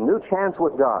I have a new chance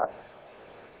with God.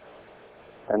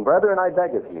 And brethren, I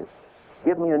beg of you,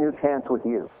 give me a new chance with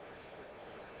you.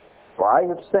 For I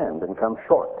have sinned and come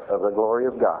short of the glory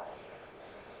of God.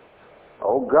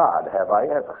 Oh God, have I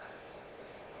ever.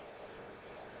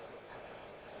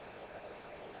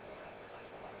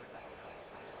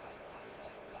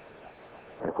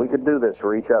 If we could do this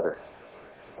for each other,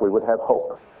 we would have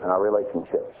hope in our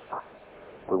relationships.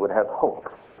 We would have hope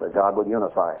that God would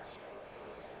unify us.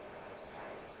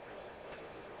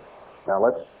 Now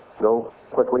let's go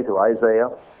quickly to Isaiah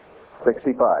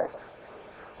 65.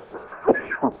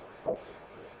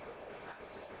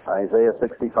 Isaiah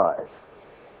 65.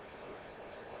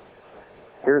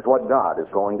 Here's what God is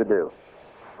going to do.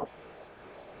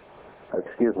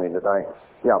 Excuse me,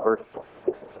 verse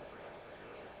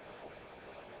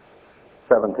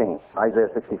 17. Isaiah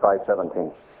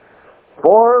 65:17.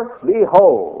 For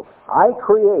behold, I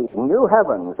create new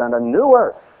heavens and a new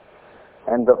earth,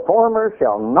 and the former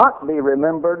shall not be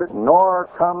remembered, nor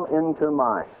come into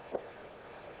mind.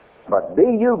 But be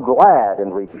you glad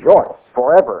and rejoice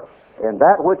forever in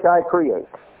that which I create.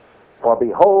 For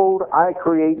behold, I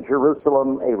create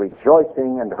Jerusalem a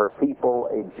rejoicing, and her people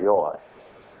a joy.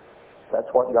 That's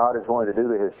what God is going to do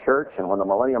to his church, and when the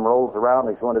millennium rolls around,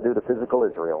 he's going to do to physical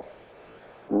Israel.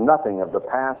 Nothing of the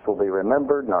past will be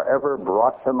remembered nor ever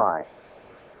brought to mind.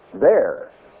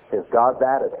 There is God's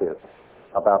attitude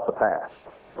about the past.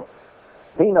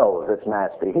 He knows it's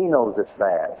nasty. He knows it's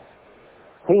bad.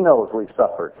 He knows we've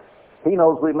suffered. He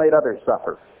knows we've made others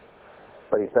suffer.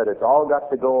 But he said it's all got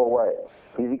to go away.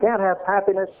 You can't have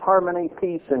happiness, harmony,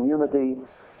 peace, and unity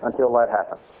until that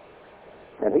happens.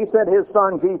 And he sent his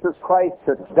Son, Jesus Christ,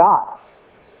 to die,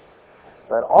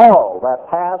 that all that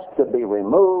past could be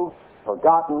removed,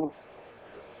 forgotten,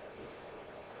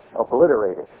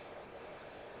 obliterated.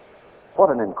 What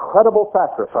an incredible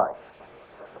sacrifice.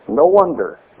 No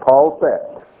wonder Paul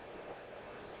said,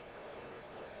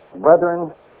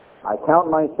 "Brethren, I count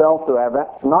myself to have,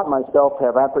 not myself to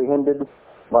have apprehended,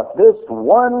 but this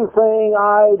one thing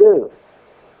I do,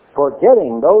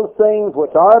 forgetting those things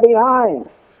which are behind,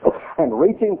 and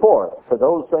reaching forth to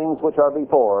those things which are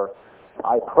before,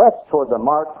 I press toward the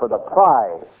mark for the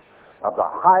prize of the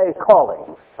high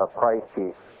calling of Christ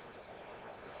Jesus."